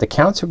is that the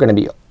counts are gonna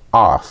be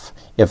off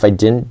if I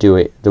didn't do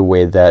it the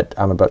way that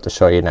I'm about to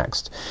show you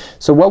next.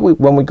 So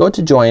when we go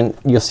to join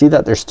you'll see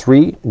that there's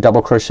 3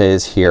 double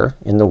crochets here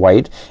in the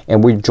white,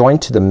 and we join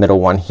to the middle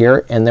one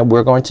here, and then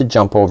we're going to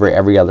jump over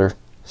every other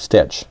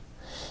stitch.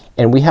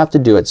 And we have to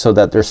do it so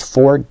that there's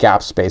 4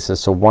 gap spaces.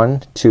 So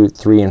 1, 2,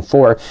 3, and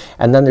 4,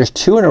 and then there's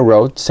 2 in a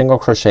row single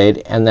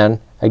crocheted, and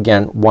then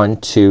again 1,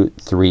 2,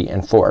 3,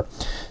 and 4.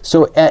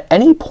 So at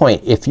any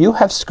point if you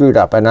have screwed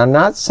up, and I'm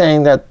not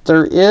saying that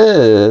there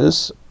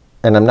is,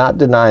 and I'm not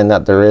denying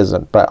that there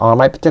isn't, but on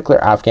my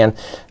particular afghan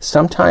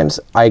sometimes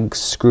I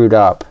screwed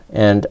up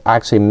and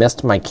actually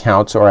missed my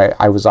counts, or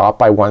I was off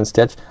by 1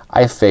 stitch,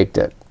 I faked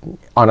it.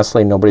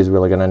 Honestly nobody's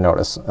really gonna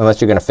notice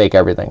unless you're gonna fake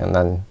everything, and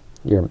then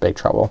you're in big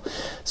trouble.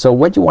 So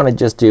what you want to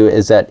just do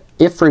is that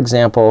if for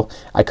example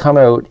I come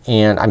out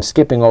and I'm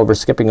skipping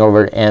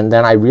over and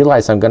then I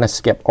realize I'm gonna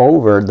skip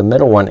over the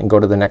middle one and go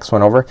to the next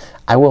one over,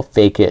 I will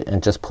fake it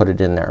and just put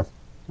it in there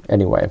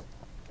anyway.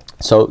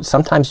 So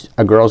sometimes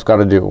a girl's got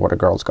to do what a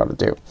girl's got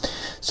to do.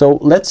 So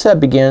let's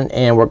begin,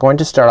 and we're going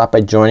to start off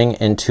by joining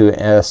into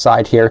a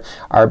side here.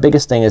 Our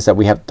biggest thing is that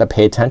we have to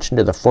pay attention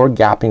to the 4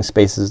 gapping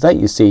spaces that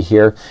you see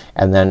here,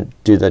 and then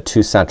do the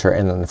 2 center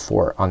and then the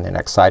 4 on the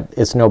next side.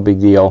 It's no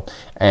big deal,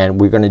 and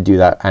we're gonna do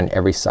that on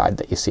every side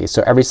that you see.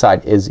 So every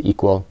side is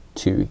equal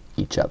to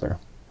each other.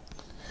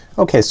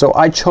 Okay, so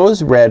I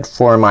chose red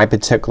for my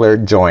particular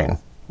join.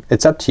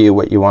 It's up to you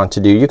what you want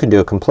to do. You can do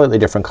a completely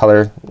different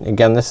color.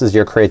 Again, this is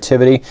your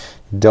creativity.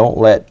 Don't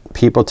let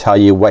people tell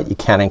you what you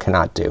can and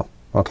cannot do.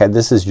 Okay,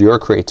 this is your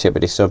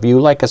creativity. So if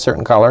you like a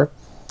certain color,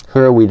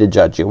 who are we to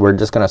judge you? We're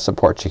just gonna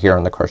support you here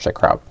on the Crochet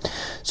Crowd.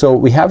 So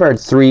we have our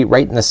 3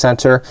 right in the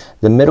center.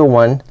 The middle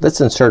one,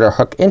 let's insert our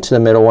hook into the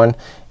middle one,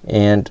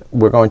 and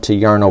we're going to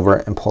yarn over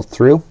and pull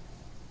through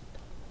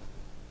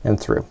and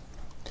through.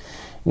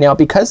 Now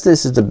because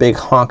this is the big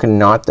honking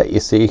knot that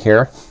you see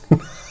here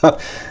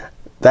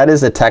that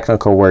is a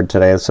technical word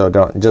today, so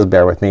just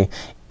bear with me.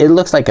 It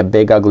looks like a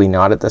big ugly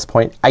knot at this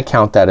point. I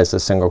count that as a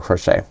single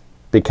crochet,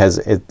 because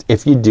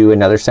if you do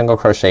another single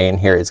crochet in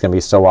here it's gonna be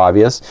so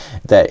obvious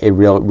that it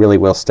really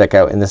will stick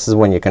out, and this is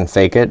when you can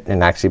fake it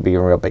and actually be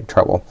in real big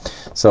trouble.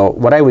 So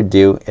what I would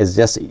do is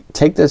just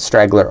take the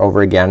straggler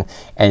over again,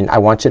 and I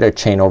want you to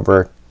chain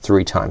over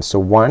 3 times. So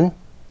 1,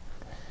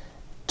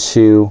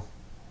 2,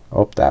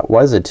 oh that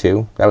was a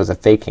 2, that was a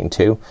faking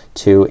 2,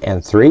 2,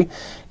 and 3.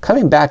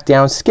 Coming back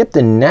down, skip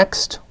the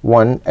next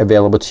one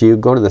available to you,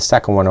 go to the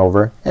second one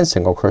over and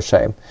single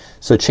crochet.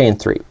 So chain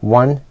 3,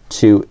 1,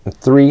 2, and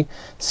 3,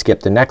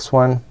 skip the next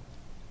one,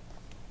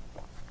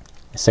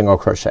 single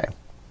crochet.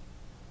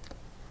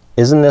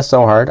 Isn't this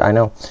so hard? I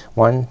know.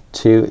 1,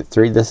 2,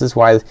 3. This is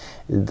why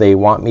they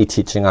want me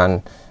teaching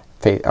on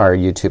our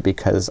YouTube,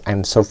 because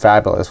I'm so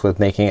fabulous with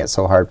making it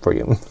so hard for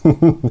you.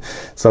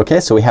 So okay,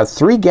 so we have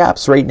 3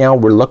 gaps right now.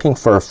 We're looking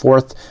for a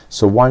 4th.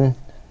 So 1,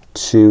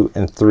 2,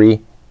 and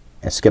 3,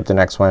 and skip the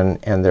next one,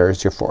 and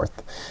there's your 4th.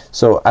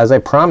 So as I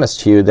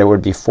promised you there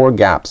would be 4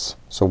 gaps.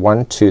 So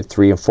 1, 2,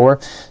 3, and 4.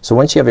 So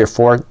once you have your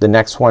 4, the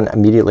next one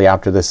immediately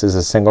after this is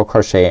a single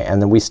crochet,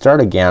 and then we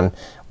start again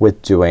with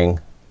doing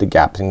the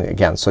gapping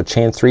again. So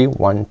chain 3,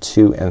 1,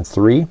 2 and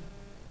 3,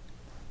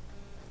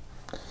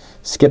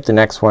 skip the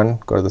next one,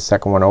 go to the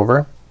second one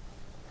over,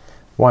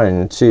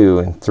 1, 2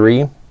 and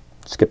 3,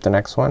 skip the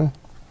next one,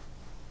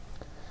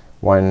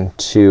 1,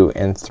 2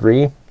 and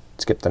 3,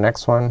 skip the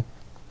next one.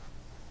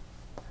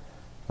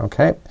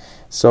 Okay,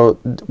 so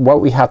what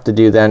we have to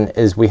do then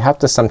is we have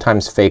to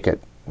sometimes fake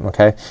it.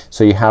 Okay,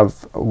 so you have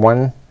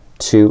 1,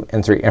 2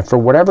 and 3, and for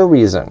whatever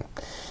reason,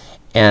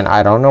 and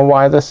I don't know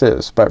why this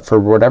is, but for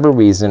whatever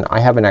reason I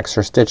have an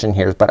extra stitch in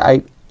here, but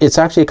it's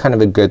actually kind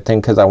of a good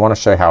thing because I want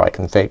to show you how I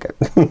can fake it.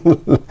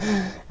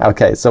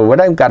 Okay, so what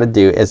I've got to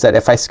do is that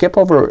if I skip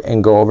over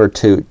and go over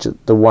to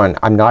the 1,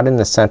 I'm not in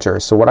the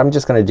center, so what I'm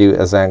just gonna do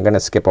is I'm gonna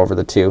skip over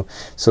the 2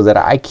 so that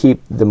I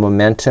keep the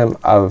momentum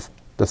of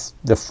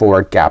the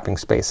 4 gapping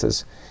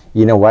spaces.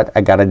 You know what?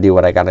 I gotta do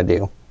what I gotta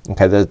do.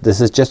 Okay,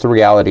 this is just a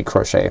reality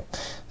crochet.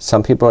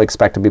 Some people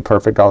expect to be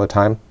perfect all the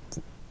time.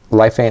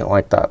 Life ain't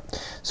like that.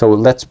 So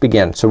let's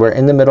begin. So we're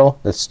in the middle.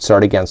 Let's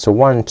start again. So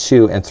 1,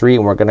 2 and 3,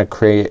 and we're gonna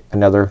create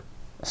another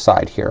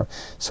side here.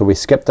 So we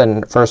skip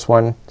the first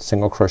one,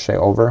 single crochet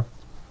over,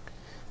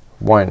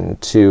 1,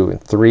 2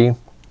 and 3,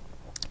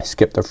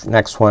 skip the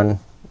next one,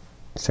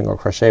 single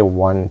crochet,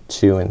 1,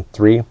 2 and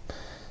 3,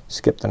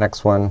 skip the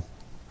next one.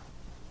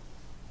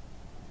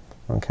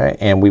 Okay,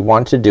 and we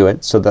want to do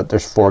it so that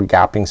there's 4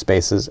 gapping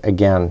spaces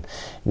again.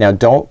 Now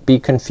don't be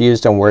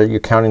confused on where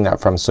you're counting that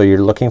from. So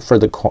you're looking for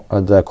the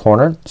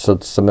corner, so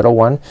it's the middle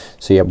one.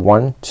 So you have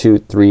 1, 2,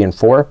 3 and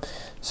 4.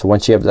 So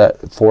once you have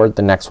that 4,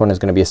 the next one is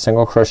gonna be a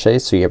single crochet,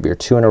 so you have your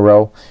 2 in a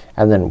row,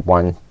 and then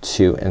 1,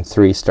 2 and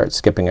 3, start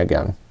skipping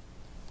again.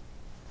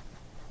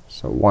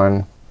 So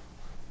 1.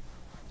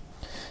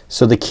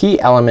 So the key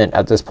element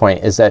at this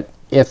point is that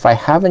if I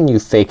haven't you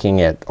faking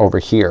it over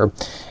here,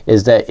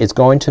 is that it's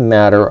going to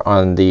matter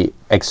on the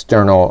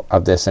external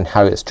of this and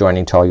how it's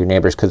joining to all your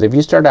neighbors, because if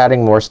you start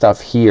adding more stuff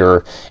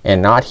here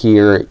and not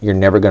here, you're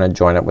never gonna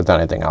join it with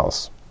anything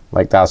else.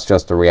 Like that's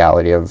just the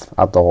reality of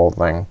the whole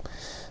thing.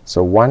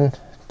 So 1,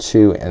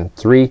 2 and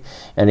 3,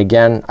 and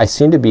again I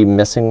seem to be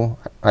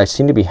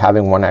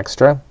having one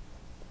extra.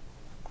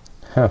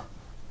 Huh.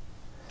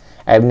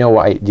 I have no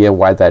idea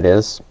why that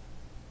is.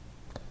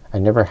 I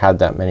never had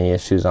that many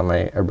issues on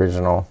my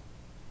original,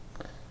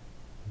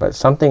 but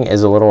something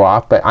is a little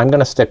off, but I'm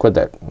gonna stick with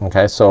it.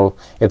 Okay, so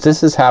if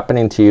this is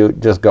happening to you,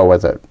 just go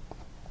with it.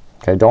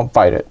 Okay, don't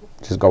fight it,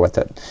 just go with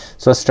it.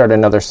 So let's start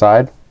another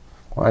side.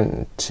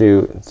 1,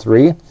 2,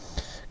 3.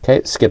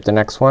 Okay, skip the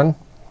next one.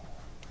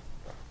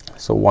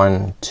 So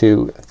 1,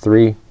 2,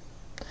 3.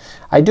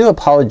 I do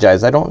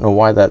apologize, I don't know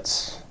why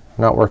that's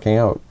not working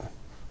out.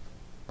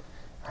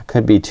 I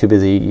could be too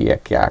busy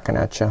yakking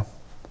at you.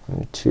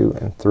 1, 2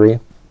 and 3.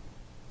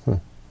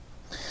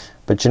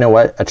 But you know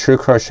what? A true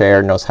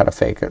crocheter knows how to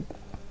fake it.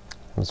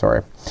 I'm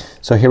sorry.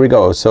 So here we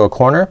go. So a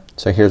corner.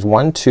 So here's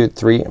 1, 2,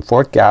 3 and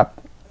 4th gap,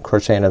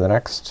 crochet into the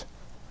next,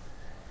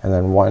 and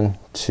then 1,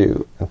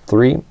 2 and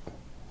 3,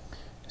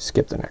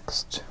 skip the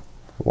next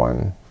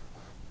 1.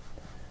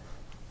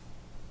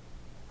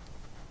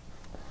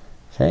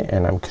 Okay,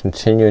 and I'm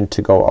continuing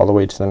to go all the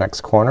way to the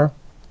next corner.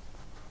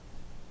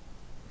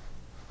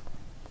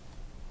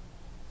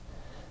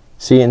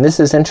 See, and this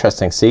is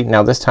interesting. See,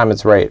 now this time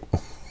it's right.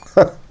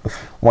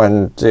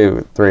 1,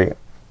 2, 3.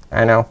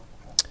 I know.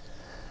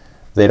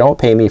 They don't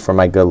pay me for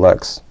my good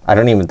looks. I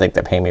don't even think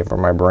they pay me for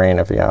my brain,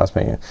 if you ask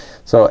me.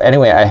 So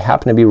anyway, I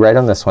happen to be right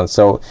on this one.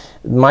 So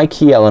my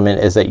key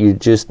element is that you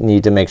just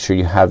need to make sure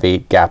you have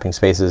 8 gapping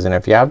spaces, and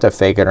if you have to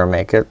fake it or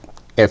make it,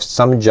 if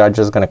some judge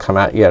is gonna come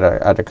at you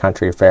at a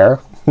country fair,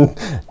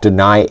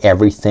 deny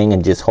everything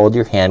and just hold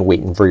your hand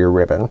waiting for your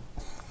ribbon.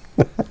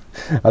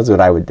 That's what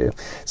I would do.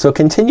 So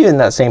continue in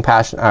that same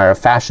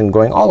fashion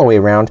going all the way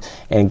around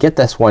and get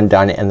this one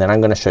done, and then I'm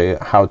gonna show you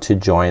how to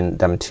join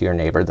them to your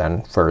neighbor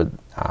then for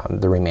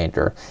the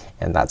remainder,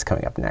 and that's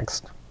coming up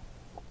next.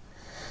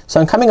 So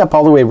I'm coming up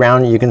all the way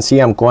around. You can see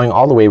I'm going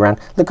all the way around.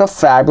 Look how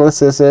fabulous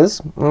this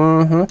is.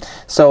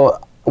 So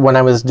when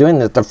I was doing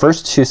this, the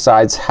first 2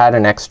 sides had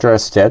an extra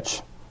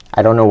stitch.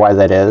 I don't know why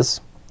that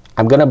is.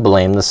 I'm gonna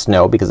blame the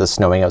snow because it's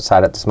snowing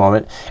outside at this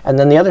moment, and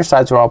then the other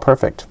sides were all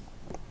perfect.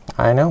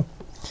 I know.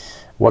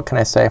 What can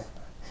I say?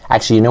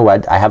 Actually, you know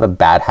what? I have a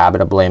bad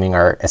habit of blaming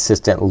our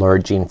assistant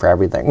Laura Jean for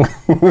everything.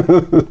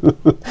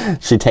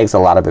 She takes a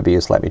lot of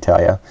abuse, let me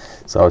tell you.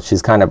 So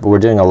she's kind of, we're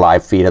doing a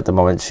live feed at the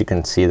moment. She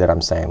can see that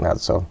I'm saying that,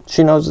 so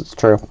she knows it's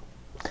true.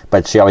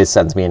 But she always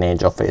sends me an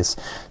angel face.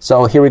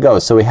 So here we go.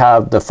 So we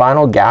have the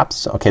final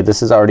gaps. Okay,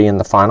 this is already in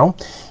the final.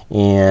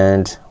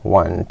 And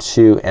 1,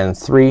 2 and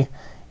 3,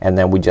 and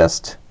then we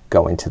just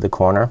go into the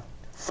corner.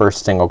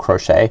 First single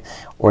crochet,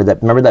 or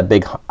that, remember that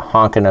big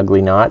honkin'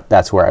 ugly knot?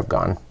 That's where I've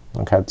gone.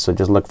 Okay, so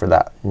just look for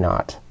that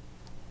knot.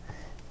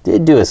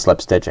 Did do a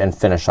slip stitch and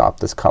finish off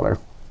this color,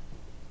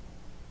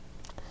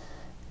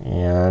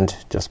 and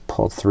just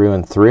pull through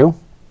and through.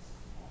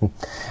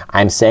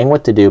 I'm saying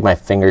what to do, my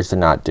fingers are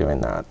not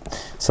doing that.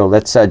 So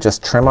let's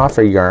just trim off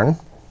our yarn,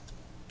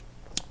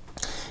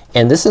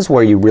 and this is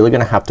where you're really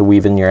gonna have to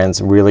weave in your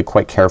ends really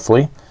quite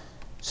carefully.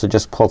 So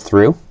just pull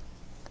through,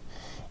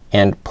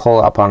 and pull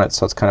up on it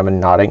so it's kind of a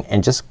knotting,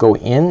 and just go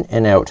in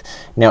and out.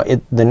 Now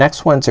the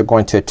next ones are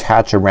going to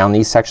attach around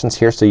these sections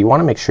here, so you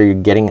want to make sure you're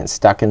getting it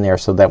stuck in there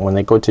so that when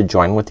they go to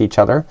join with each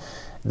other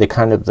they're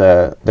kind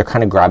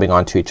of grabbing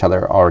onto each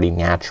other already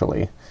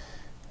naturally.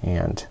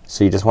 And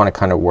so you just want to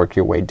kind of work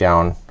your way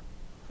down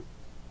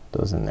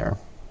those in there.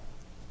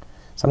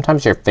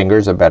 Sometimes your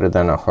fingers are better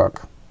than a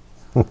hook.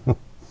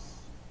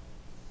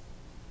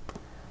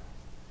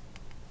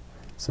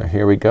 So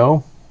here we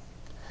go.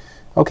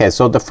 Okay,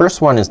 so the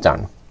first one is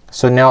done.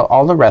 So now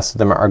all the rest of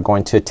them are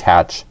going to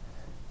attach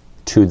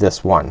to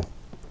this one.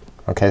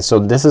 Okay, so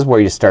this is where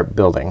you start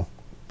building.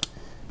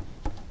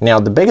 Now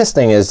the biggest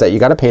thing is that you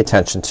gotta pay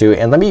attention to,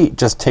 and let me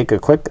just take a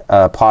quick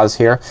pause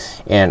here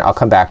and I'll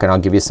come back and I'll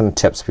give you some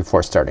tips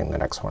before starting the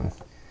next one.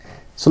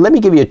 So let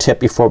me give you a tip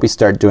before we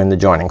start doing the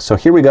joining. So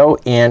here we go,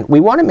 and we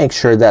want to make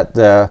sure that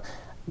the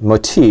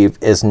motif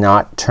is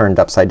not turned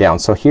upside down.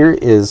 So here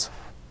is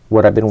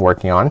what I've been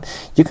working on.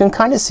 You can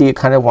kind of see it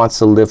kind of wants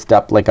to lift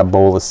up like a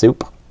bowl of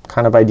soup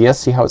kind of idea.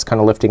 See how it's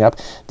kind of lifting up?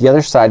 The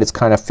other side is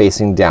kind of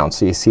facing down,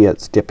 so you see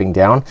it's dipping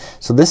down.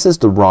 So this is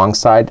the wrong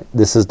side,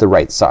 this is the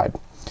right side.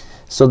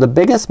 So the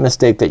biggest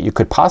mistake that you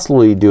could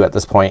possibly do at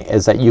this point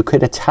is that you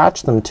could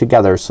attach them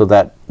together so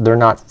that they're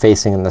not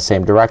facing in the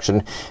same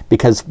direction,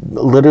 because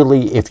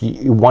literally if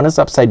one is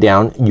upside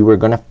down you are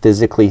gonna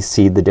physically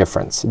see the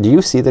difference. Do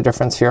you see the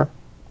difference here?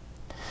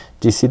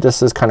 Do you see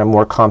this is kind of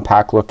more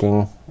compact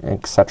looking,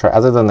 etc.,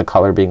 other than the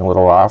color being a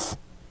little off?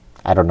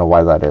 I don't know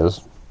why that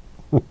is.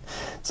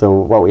 So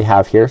what we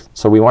have here,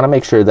 so we want to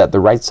make sure that the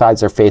right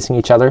sides are facing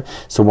each other.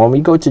 So when we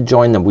go to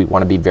join them we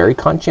want to be very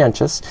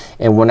conscientious,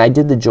 and when I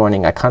did the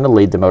joining I kind of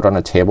laid them out on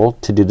a table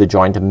to do the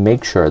join to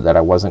make sure that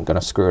I wasn't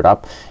gonna screw it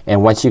up.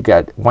 And once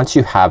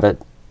you have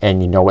it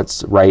and you know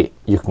it's right,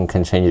 you can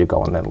continue to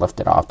go and then lift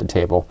it off the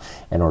table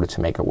in order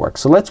to make it work.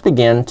 So let's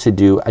begin to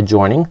do a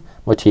joining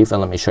motif,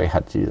 and let me show you how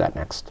to do that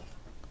next.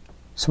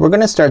 So we're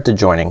gonna start the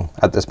joining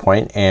at this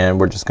point, and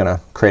we're just gonna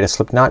create a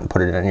slip knot and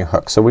put it in your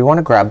hook. So we want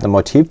to grab the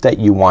motif that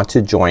you want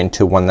to join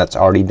to one that's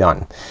already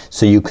done.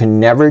 So you can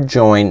never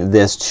join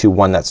this to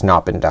one that's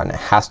not been done. It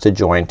has to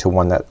join to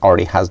one that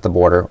already has the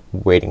border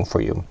waiting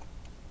for you.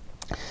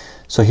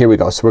 So here we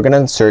go. So we're gonna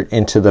insert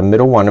into the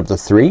middle one of the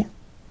three,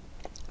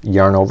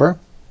 yarn over,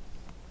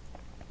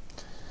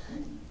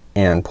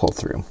 and pull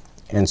through.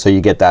 And so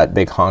you get that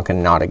big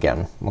honking knot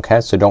again.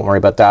 Okay, so don't worry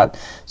about that.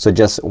 So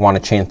just want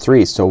to chain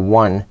 3. So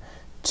 1,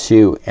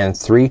 2 and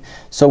 3.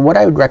 So what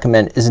I would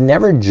recommend is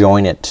never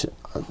join it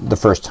the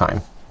first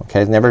time.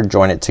 Okay, never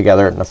join it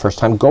together the first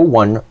time. Go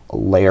one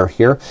layer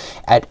here.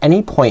 At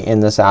any point in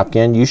this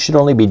afghan you should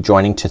only be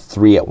joining to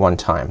 3 at one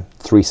time,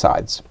 3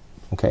 sides.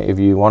 Okay, if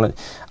you want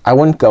to, I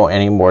wouldn't go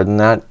any more than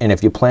that, and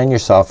if you plan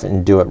yourself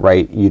and do it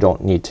right you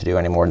don't need to do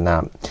any more than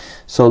that.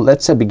 So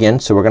let's begin.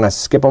 So we're gonna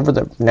skip over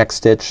the next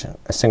stitch,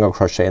 a single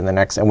crochet in the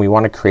next, and we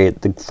want to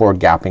create the 4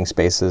 gapping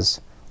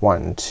spaces,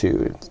 1,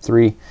 2,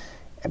 3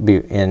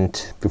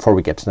 before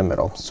we get to the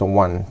middle. So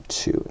 1,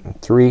 2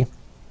 and 3.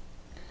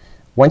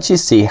 Once you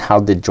see how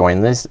to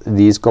join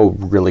these go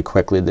really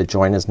quickly. The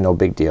join is no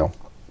big deal.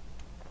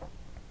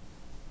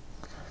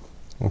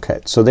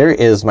 Okay, so there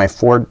is my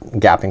 4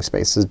 gapping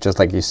spaces just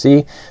like you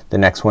see. The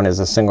next one is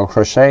a single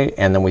crochet,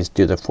 and then we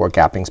do the 4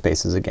 gapping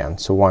spaces again.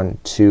 So 1,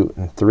 2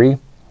 and 3.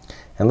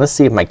 And let's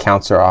see if my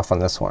counts are off on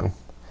this one.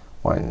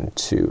 1,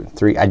 2,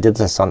 3. I did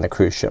this on the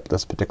cruise ship,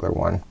 this particular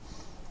one.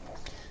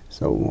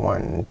 So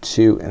 1,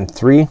 2 and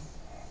 3.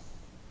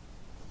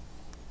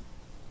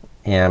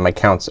 And my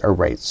counts are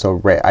right. So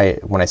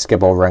when I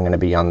skip over I'm gonna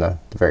be on the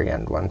very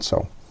end one.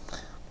 So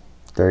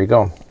there you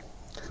go.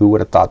 Who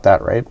would have thought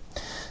that, right?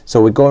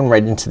 So we're going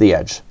right into the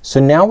edge. So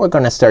now we're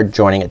gonna start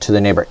joining it to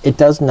the neighbor. It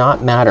does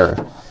not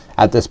matter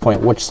at this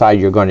point which side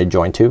you're going to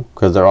join to,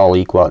 because they're all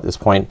equal at this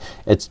point.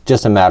 It's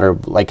just a matter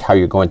of like how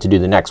you're going to do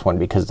the next one,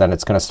 because then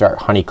it's gonna start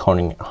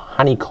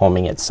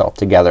honeycombing itself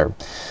together.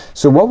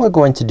 So what we're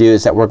going to do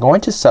is that we're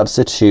going to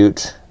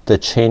substitute the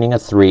chaining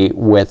of 3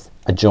 with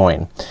a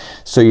join.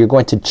 So you're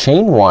going to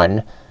chain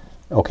 1,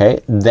 okay,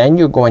 then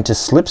you're going to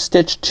slip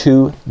stitch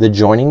to the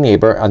joining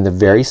neighbor on the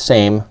very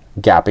same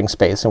gapping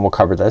space, and we'll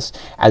cover this,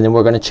 and then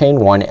we're gonna chain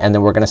 1, and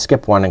then we're gonna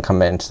skip 1 and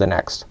come into the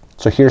next.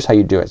 So here's how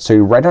you do it. So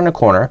you're right on a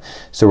corner,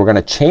 so we're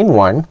gonna chain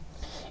 1,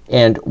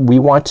 and we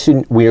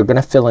are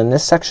gonna fill in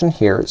this section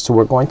here, so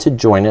we're going to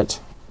join it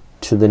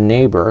to the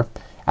neighbor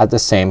at the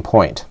same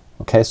point.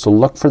 Okay, so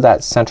look for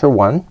that center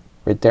one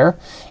right there,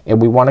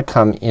 and we want to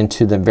come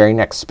into the very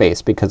next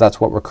space because that's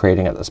what we're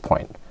creating at this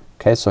point.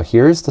 Okay, so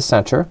here's the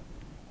center.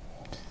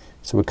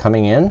 So we're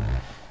coming in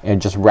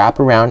and just wrap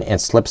around and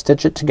slip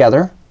stitch it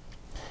together,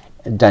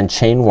 and then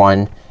chain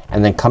 1,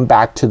 and then come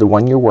back to the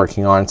one you're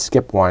working on,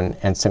 skip 1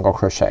 and single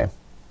crochet.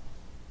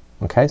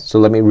 Okay, so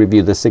let me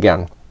review this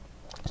again.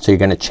 So you're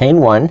gonna chain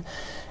 1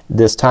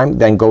 this time,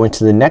 then go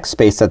into the next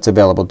space that's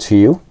available to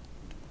you.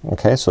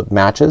 Okay, so it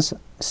matches,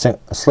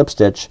 slip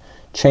stitch,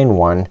 chain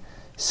 1,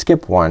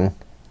 skip 1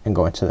 and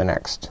go into the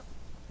next.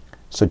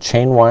 So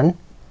chain 1,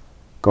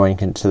 going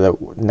into the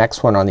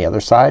next one on the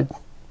other side,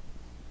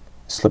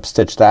 slip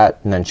stitch that,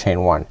 and then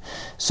chain 1.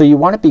 So you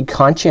want to be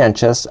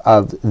conscientious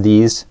of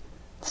these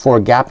 4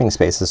 gapping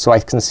spaces. So I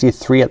can see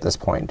 3 at this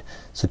point.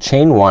 So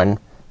chain 1,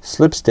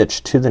 slip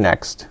stitch to the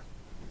next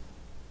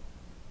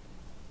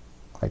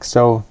like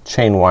so,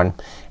 chain 1,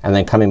 and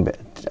then coming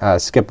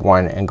skip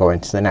 1 and go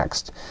into the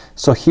next.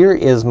 So here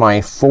is my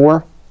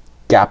 4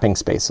 gapping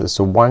spaces.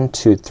 So 1,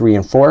 2, 3,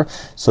 and 4.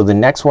 So the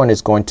next one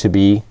is going to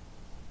be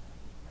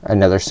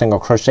another single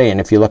crochet, and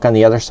if you look on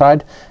the other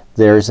side,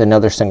 there's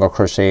another single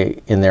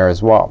crochet in there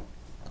as well.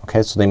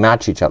 Okay, so they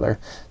match each other.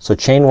 So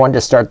chain 1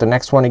 to start the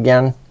next one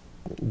again,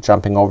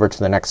 jumping over to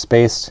the next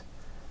space,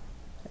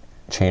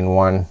 chain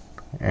 1,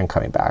 and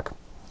coming back.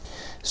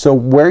 So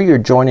where you're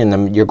joining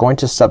them, you're going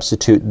to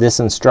substitute this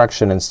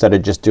instruction instead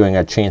of just doing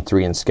a chain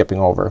 3 and skipping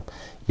over.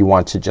 You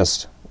want to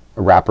just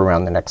wrap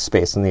around the next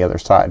space on the other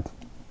side.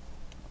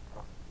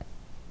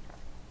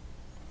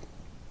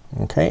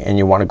 Okay, and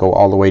you want to go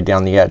all the way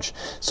down the edge.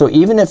 So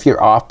even if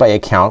you're off by a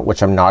count,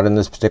 which I'm not in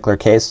this particular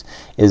case,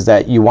 is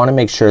that you want to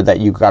make sure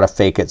that you gotta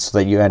fake it so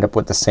that you end up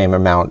with the same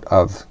amount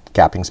of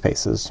gapping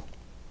spaces.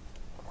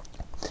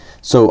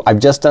 So I've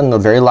just done the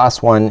very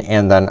last one,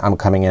 and then I'm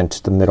coming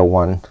into the middle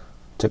one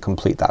to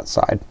complete that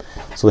side.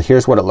 So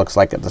here's what it looks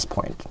like at this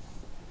point.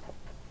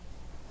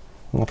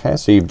 Okay,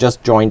 so you've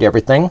just joined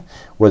everything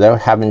without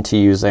having to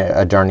use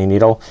a darning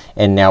needle,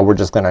 and now we're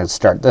just gonna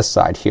start this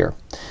side here.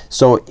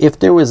 So if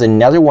there was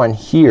another one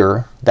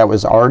here that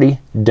was already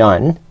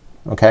done,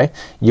 okay,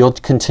 you'll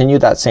continue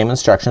that same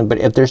instruction, but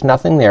if there's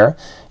nothing there,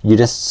 you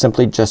just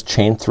simply just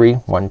chain 3,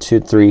 1, 2,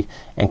 3,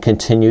 and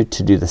continue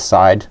to do the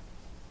side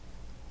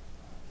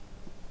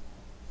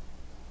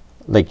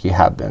like you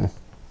have been.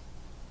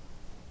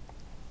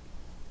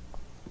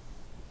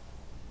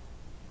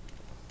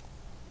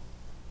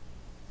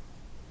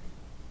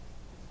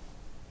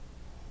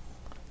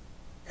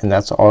 And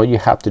that's all you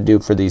have to do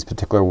for these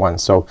particular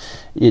ones. So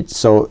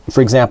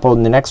for example,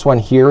 in the next one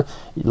here,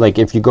 like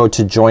if you go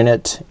to join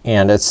it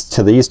and it's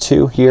to these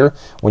two here,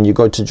 when you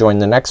go to join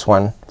the next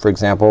one, for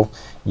example,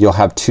 you'll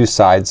have 2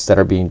 sides that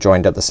are being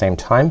joined at the same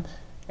time,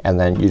 and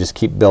then you just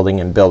keep building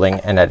and building,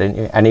 and at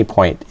any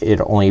point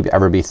it'll only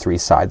ever be 3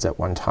 sides at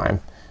one time.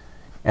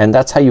 And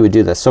that's how you would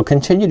do this. So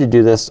continue to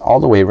do this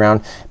all the way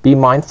around. Be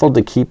mindful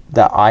to keep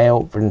the eye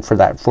open for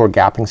that 4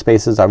 gapping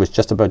spaces. I was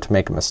just about to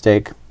make a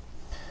mistake.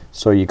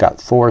 So you got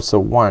 4, so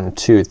 1,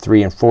 2,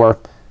 3, and 4,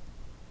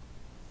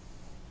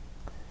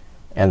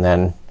 and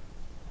then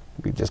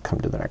we just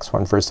come to the next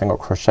one for a single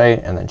crochet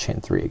and then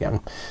chain 3 again.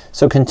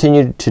 So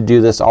continue to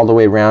do this all the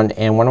way around,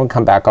 and when we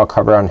come back I'll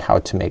cover on how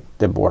to make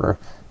the border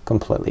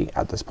completely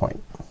at this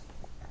point.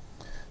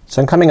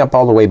 So I'm coming up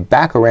all the way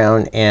back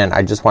around, and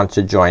I just want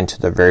to join to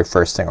the very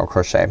first single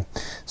crochet.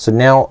 So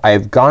now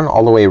I've gone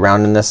all the way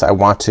around in this. I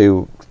want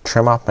to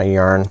trim off my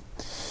yarn,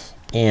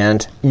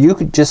 and you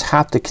could just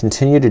have to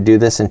continue to do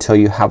this until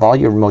you have all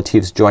your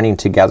motifs joining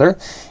together,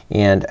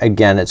 and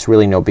again it's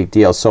really no big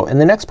deal. So in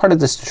the next part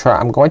of this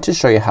tutorial I'm going to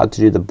show you how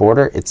to do the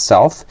border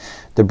itself.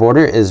 The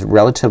border is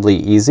relatively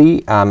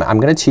easy. I'm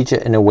gonna teach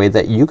it in a way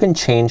that you can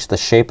change the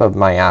shape of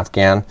my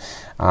afghan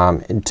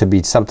to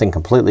be something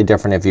completely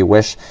different if you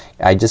wish.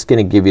 I'm just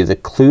gonna give you the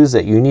clues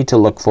that you need to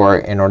look for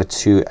in order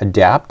to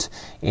adapt,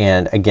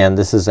 and again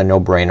this is a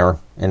no-brainer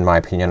in my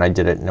opinion. I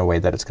did it in a way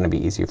that it's gonna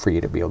be easy for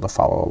you to be able to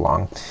follow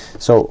along.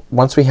 So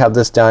once we have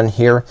this done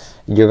here,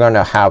 you're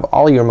gonna have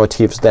all your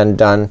motifs then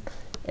done,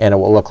 and it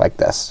will look like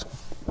this.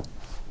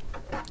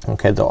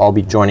 Okay, they'll all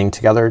be joining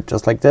together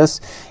just like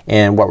this,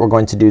 and what we're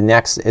going to do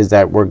next is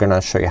that we're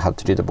gonna show you how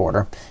to do the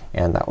border,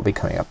 and that will be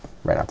coming up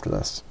right after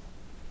this.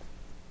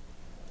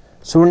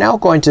 So we're now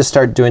going to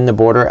start doing the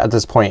border at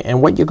this point,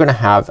 and what you're gonna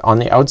have on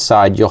the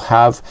outside, you'll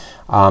have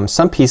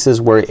some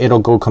pieces where it'll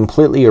go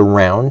completely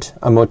around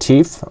a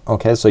motif.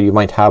 Okay, so you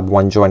might have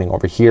one joining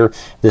over here.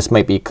 This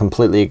might be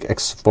completely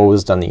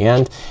exposed on the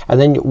end,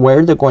 and then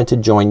where they're going to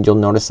join you'll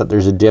notice that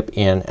there's a dip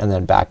in and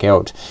then back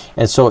out.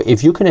 And so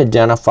if you can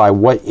identify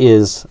what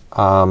is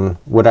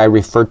what I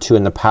referred to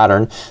in the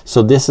pattern,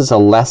 so this is a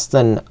less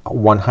than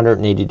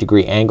 180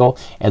 degree angle,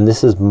 and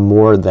this is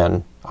more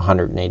than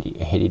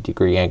 180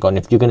 degree angle, and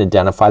if you can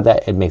identify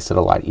that, it makes it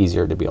a lot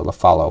easier to be able to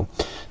follow.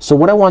 So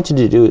what I want you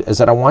to do is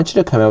that I want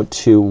you to come out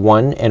to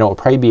one, and it will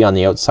probably be on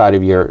the outside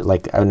of your,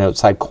 like an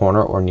outside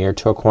corner or near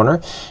to a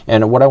corner,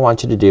 and what I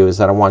want you to do is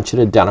that I want you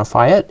to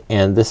identify it,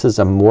 and this is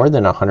a more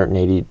than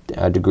 180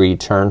 degree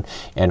turn,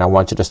 and I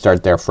want you to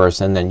start there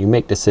first, and then you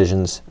make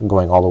decisions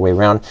going all the way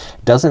around.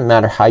 Doesn't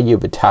matter how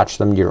you've attached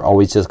them, you're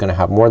always just gonna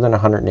have more than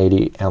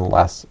 180 and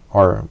less,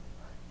 or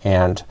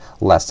and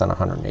less than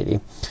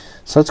 180.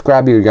 So let's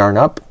grab your yarn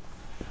up,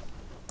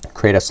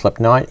 create a slip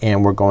knot,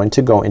 and we're going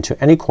to go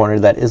into any corner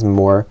that is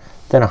more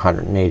than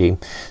 180.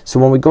 So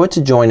when we go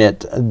to join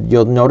it,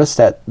 you'll notice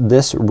that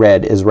this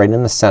red is right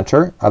in the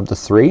center of the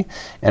 3,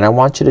 and I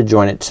want you to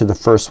join it to the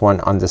first one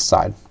on this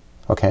side.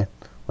 Okay,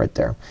 right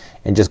there,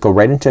 and just go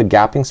right into a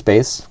gapping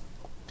space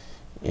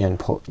and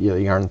pull your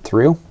yarn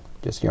through,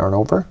 just yarn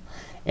over,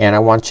 and I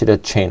want you to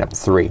chain up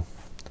 3.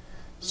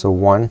 So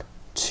 1,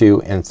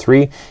 2, and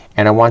 3,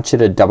 and I want you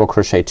to double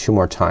crochet 2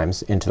 more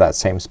times into that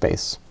same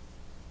space.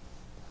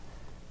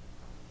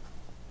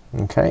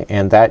 Okay,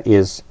 and that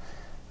is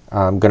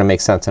gonna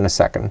make sense in a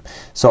second.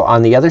 So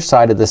on the other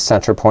side of this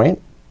center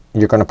point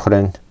you're gonna put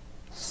in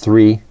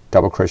 3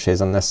 double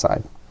crochets on this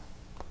side.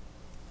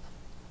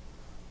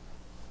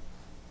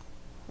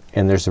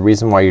 And there's a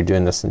reason why you're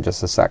doing this in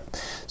just a sec.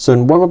 So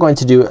what we're going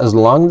to do is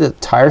along the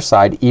entire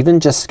side,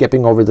 even just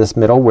skipping over this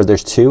middle where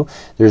there's 2,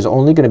 there's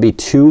only gonna be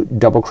 2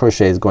 double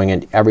crochets going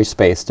in every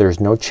space. There's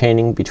no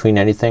chaining between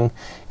anything.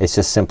 It's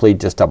just simply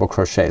just double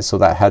crochets. So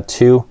that had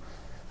 2,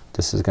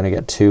 this is gonna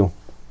get 2.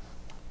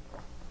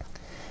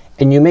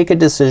 And you make a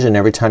decision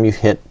every time you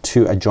hit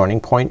to a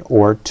joining point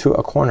or to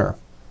a corner.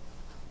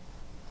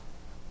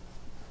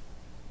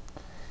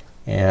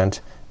 And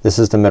this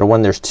is the middle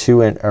one. There's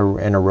 2 in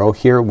a row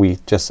here. We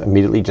just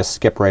immediately just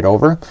skip right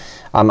over.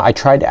 I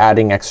tried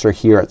adding extra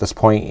here at this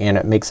point and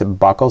it makes it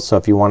buckle, so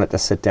if you want it to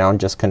sit down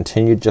just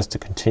continue to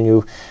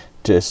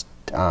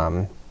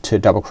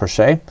double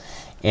crochet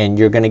and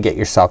you're gonna get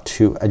yourself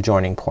to a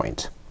joining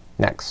point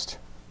next.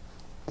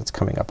 That's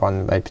coming up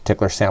on my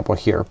particular sample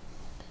here.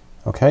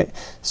 Okay,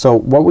 so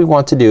what we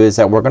want to do is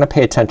that we're gonna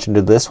pay attention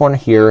to this one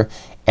here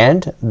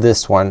and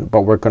this one,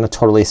 but we're gonna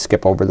totally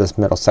skip over this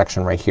middle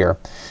section right here.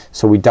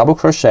 So we double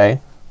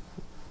crochet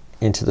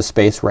into the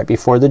space right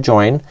before the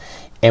join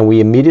and we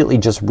immediately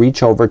just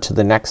reach over to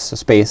the next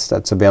space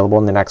that's available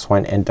in the next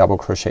one and double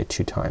crochet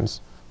 2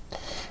 times.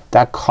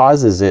 That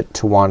causes it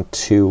to want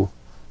to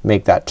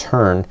make that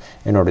turn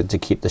in order to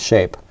keep the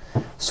shape.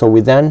 So we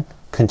then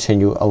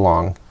continue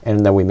along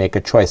and then we make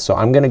a choice. So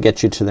I'm gonna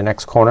get you to the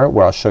next corner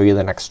where I'll show you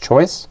the next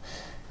choice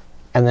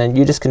and then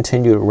you just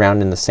continue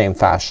around in the same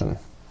fashion.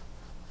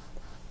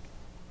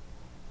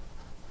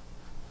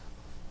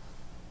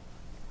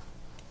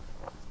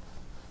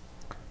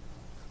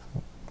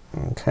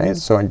 Okay,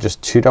 so in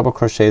just 2 double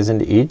crochets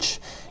into each.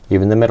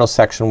 Even the middle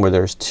section where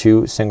there's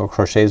 2 single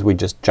crochets we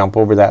just jump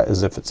over that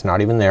as if it's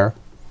not even there.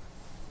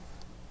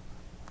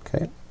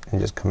 Okay,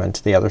 and just come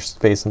into the other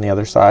space on the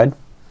other side.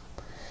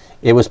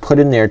 It was put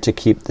in there to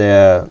keep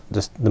the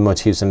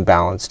motifs in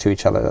balance to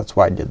each other. That's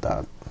why I did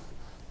that.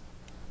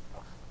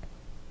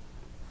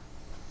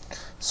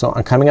 So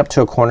I'm coming up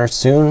to a corner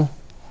soon.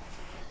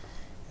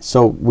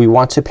 So we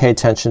want to pay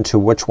attention to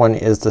which one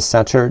is the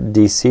center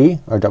DC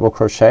or double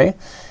crochet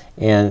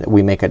and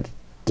we make a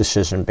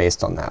decision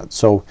based on that.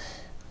 So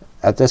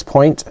at this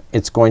point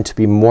it's going to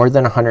be more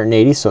than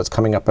 180, so it's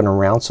coming up and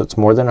around, so it's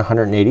more than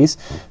 180s.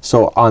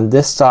 So on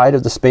this side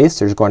of the space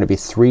there's going to be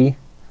 3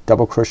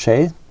 double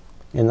crochet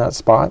in that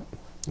spot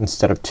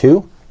instead of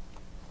 2,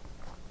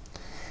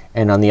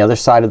 and on the other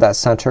side of that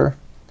center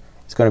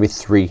it's going to be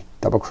 3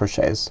 double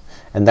crochets,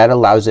 and that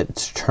allows it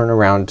to turn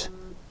around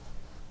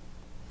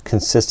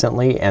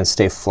consistently and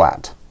stay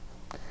flat.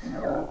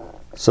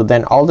 So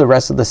then all the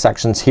rest of the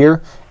sections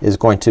here is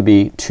going to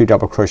be 2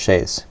 double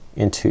crochets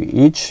into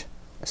each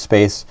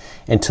space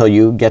until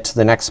you get to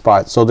the next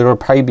spot. So there will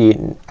probably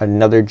be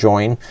another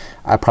join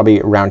probably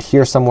around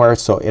here somewhere,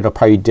 so it'll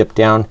probably dip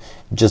down.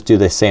 Just do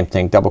the same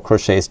thing, double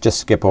crochets, just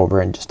skip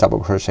over and just double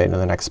crochet into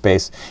the next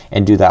space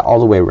and do that all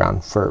the way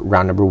around for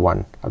round number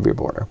 1 of your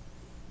border.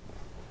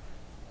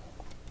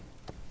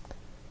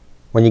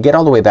 When you get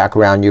all the way back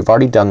around you've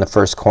already done the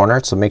first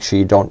corner, so make sure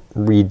you don't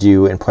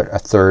redo and put a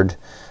third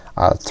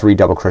 3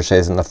 double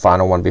crochets in the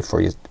final one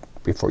before you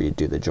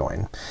do the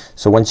join.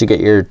 So once you get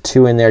your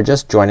 2 in there,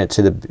 just join it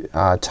to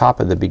the top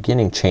of the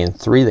beginning chain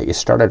 3 that you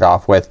started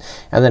off with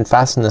and then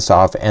fasten this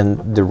off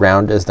and the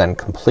round is then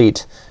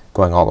complete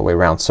going all the way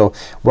around. So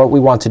what we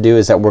want to do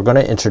is that we're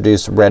gonna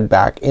introduce red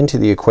back into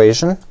the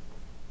equation.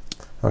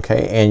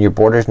 Okay, and your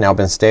border's now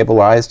been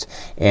stabilized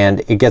and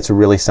it gets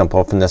really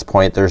simple from this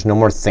point. There's no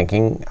more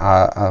thinking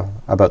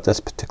about this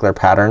particular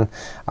pattern.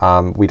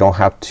 We don't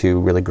have to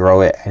really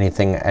grow it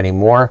anything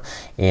anymore,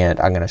 and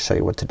I'm gonna show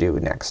you what to do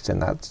next.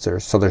 And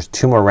so there's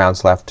 2 more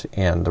rounds left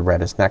and the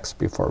red is next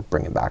before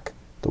bringing back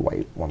the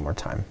white one more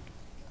time.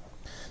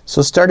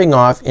 So starting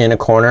off in a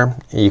corner,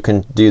 you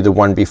can do the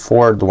one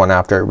before, the one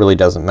after, it really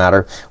doesn't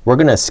matter. We're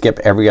gonna skip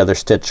every other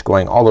stitch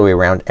going all the way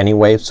around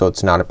anyway, so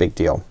it's not a big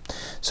deal.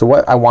 So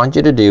what I want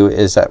you to do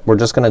is that we're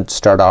just gonna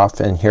start off,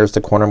 and here's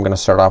the corner. I'm gonna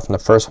start off in the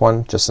first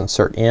one, just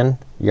insert in,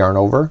 yarn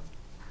over.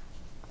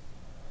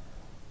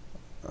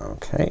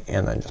 Okay,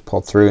 and then just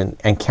pull through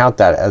and count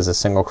that as a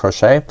single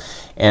crochet,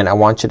 and I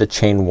want you to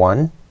chain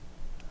 1.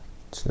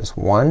 So just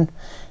 1,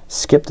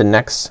 skip the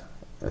next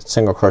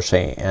single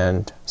crochet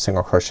and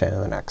single crochet into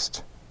the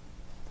next.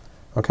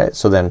 Okay,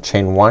 so then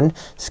chain 1,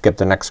 skip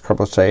the next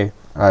crochet,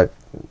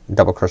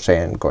 double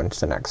crochet and go into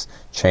the next.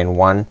 Chain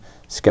 1,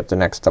 skip the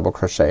next double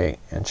crochet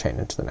and chain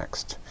into the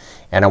next.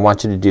 And I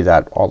want you to do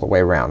that all the way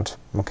around.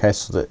 Okay,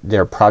 so that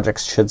their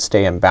projects should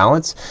stay in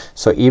balance.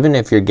 So even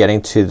if you're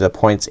getting to the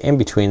points in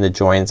between the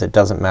joins, it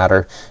doesn't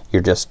matter.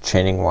 You're just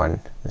chaining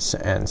 1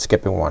 and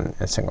skipping 1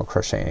 and single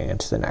crocheting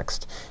into the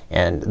next.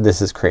 And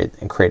this is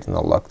creating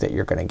the look that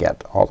you're gonna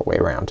get all the way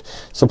around.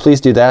 So please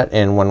do that,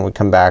 and when we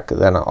come back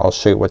then I'll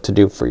show you what to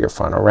do for your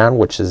final round,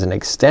 which is an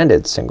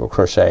extended single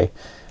crochet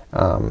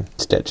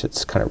stitch.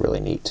 It's kind of really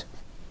neat.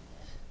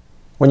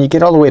 When you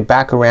get all the way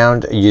back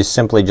around, you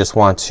simply just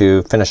want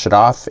to finish it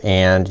off,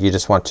 and you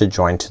just want to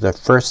join to the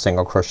first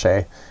single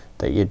crochet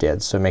that you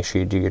did. So make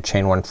sure you do your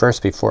chain 1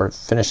 first before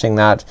finishing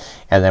that,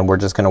 and then we're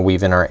just gonna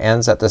weave in our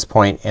ends at this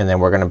point, and then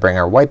we're gonna bring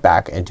our white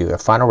back and do a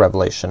final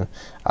revelation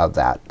of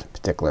that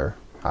particular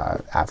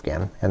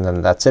afghan, and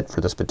then that's it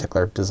for this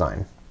particular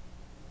design.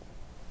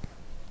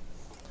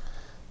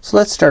 So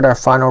let's start our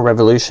final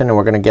revolution, and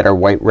we're gonna get our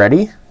white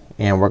ready,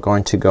 and we're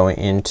going to go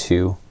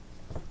into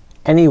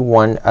any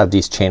one of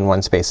these chain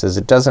 1 spaces.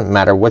 It doesn't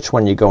matter which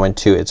one you go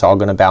into, it's all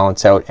gonna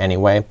balance out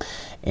anyway.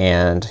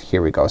 And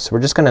here we go. So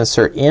we're just gonna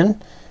insert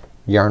in,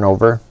 yarn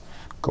over,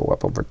 go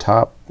up over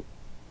top,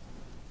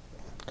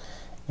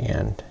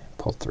 and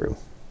pull through.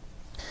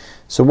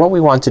 So what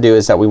we want to do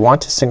is that we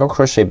want to single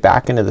crochet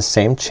back into the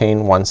same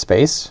chain 1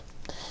 space,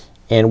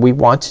 and we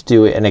want to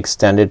do an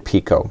extended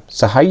picot.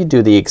 So how you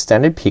do the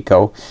extended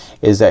picot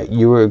is that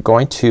you are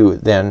going to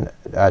then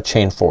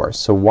chain 4.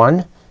 So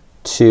 1,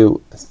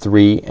 2,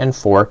 3, and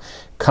 4,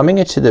 coming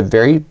into the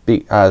very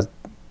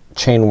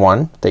chain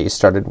 1 that you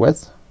started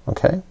with,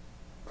 okay,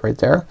 right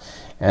there,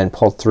 and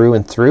pull through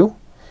and through,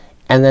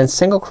 and then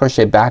single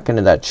crochet back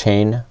into that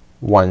chain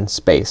 1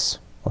 space.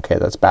 Okay,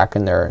 that's back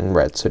in there in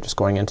red. So just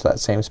going into that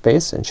same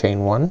space and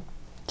chain 1,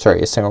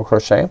 sorry, a single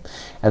crochet,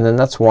 and then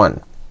that's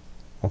 1.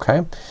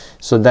 Okay,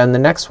 so then the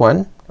next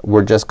one,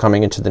 we're just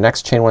coming into the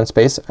next chain 1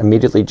 space,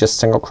 immediately just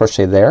single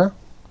crochet there,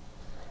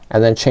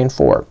 and then chain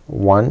 4.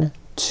 1,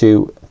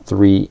 2,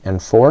 3,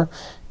 and 4,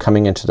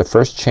 coming into the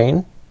first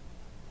chain,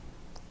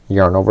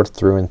 yarn over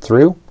through and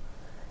through,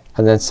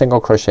 and then single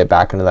crochet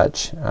back into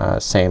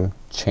that same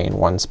chain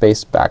 1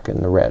 space back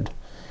in the red.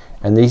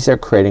 And these are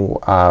creating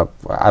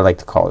I like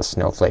to call it a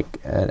snowflake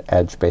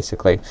edge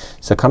basically.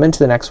 So come into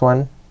the next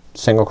one,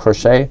 single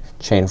crochet,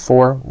 chain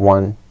 4,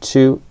 1,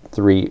 2,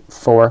 3,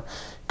 4,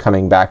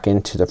 coming back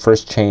into the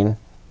first chain,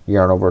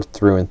 yarn over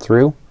through and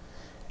through,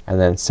 and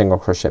then single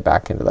crochet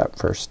back into that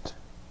first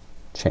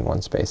chain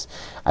 1 space.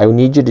 I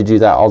need you to do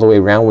that all the way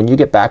around. When you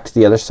get back to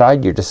the other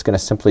side, you're just gonna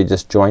simply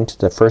just join to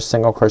the first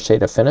single crochet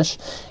to finish,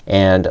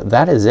 and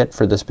that is it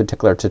for this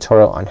particular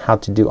tutorial on how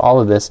to do all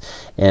of this.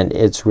 And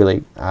it's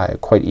really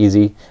quite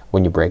easy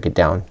when you break it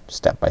down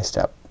step by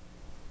step.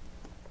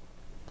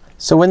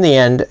 So in the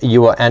end you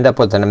will end up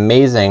with an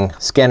amazing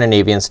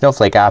Scandinavian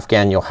snowflake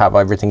afghan. You'll have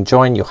everything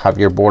joined, you'll have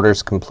your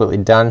borders completely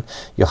done,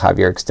 you'll have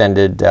your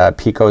extended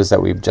picots that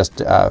we've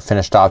just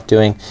finished off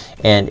doing,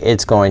 and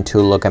it's going to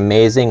look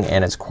amazing,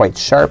 and it's quite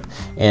sharp,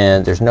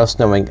 and there's no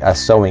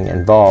sewing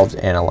involved,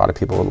 and a lot of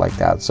people would like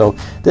that. So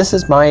this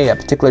is my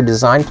particular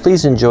design.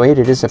 Please enjoy it.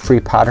 It is a free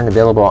pattern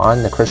available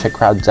on the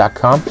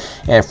crochetcrowd.com,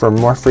 and for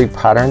more free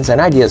patterns and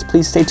ideas,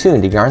 please stay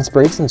tuned to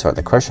Yarnspirations or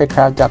the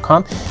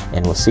crochetcrowd.com,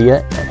 and we'll see you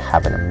and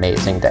have an amazing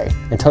day.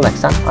 Until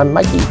next time, I'm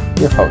Mikey,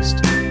 your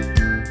host.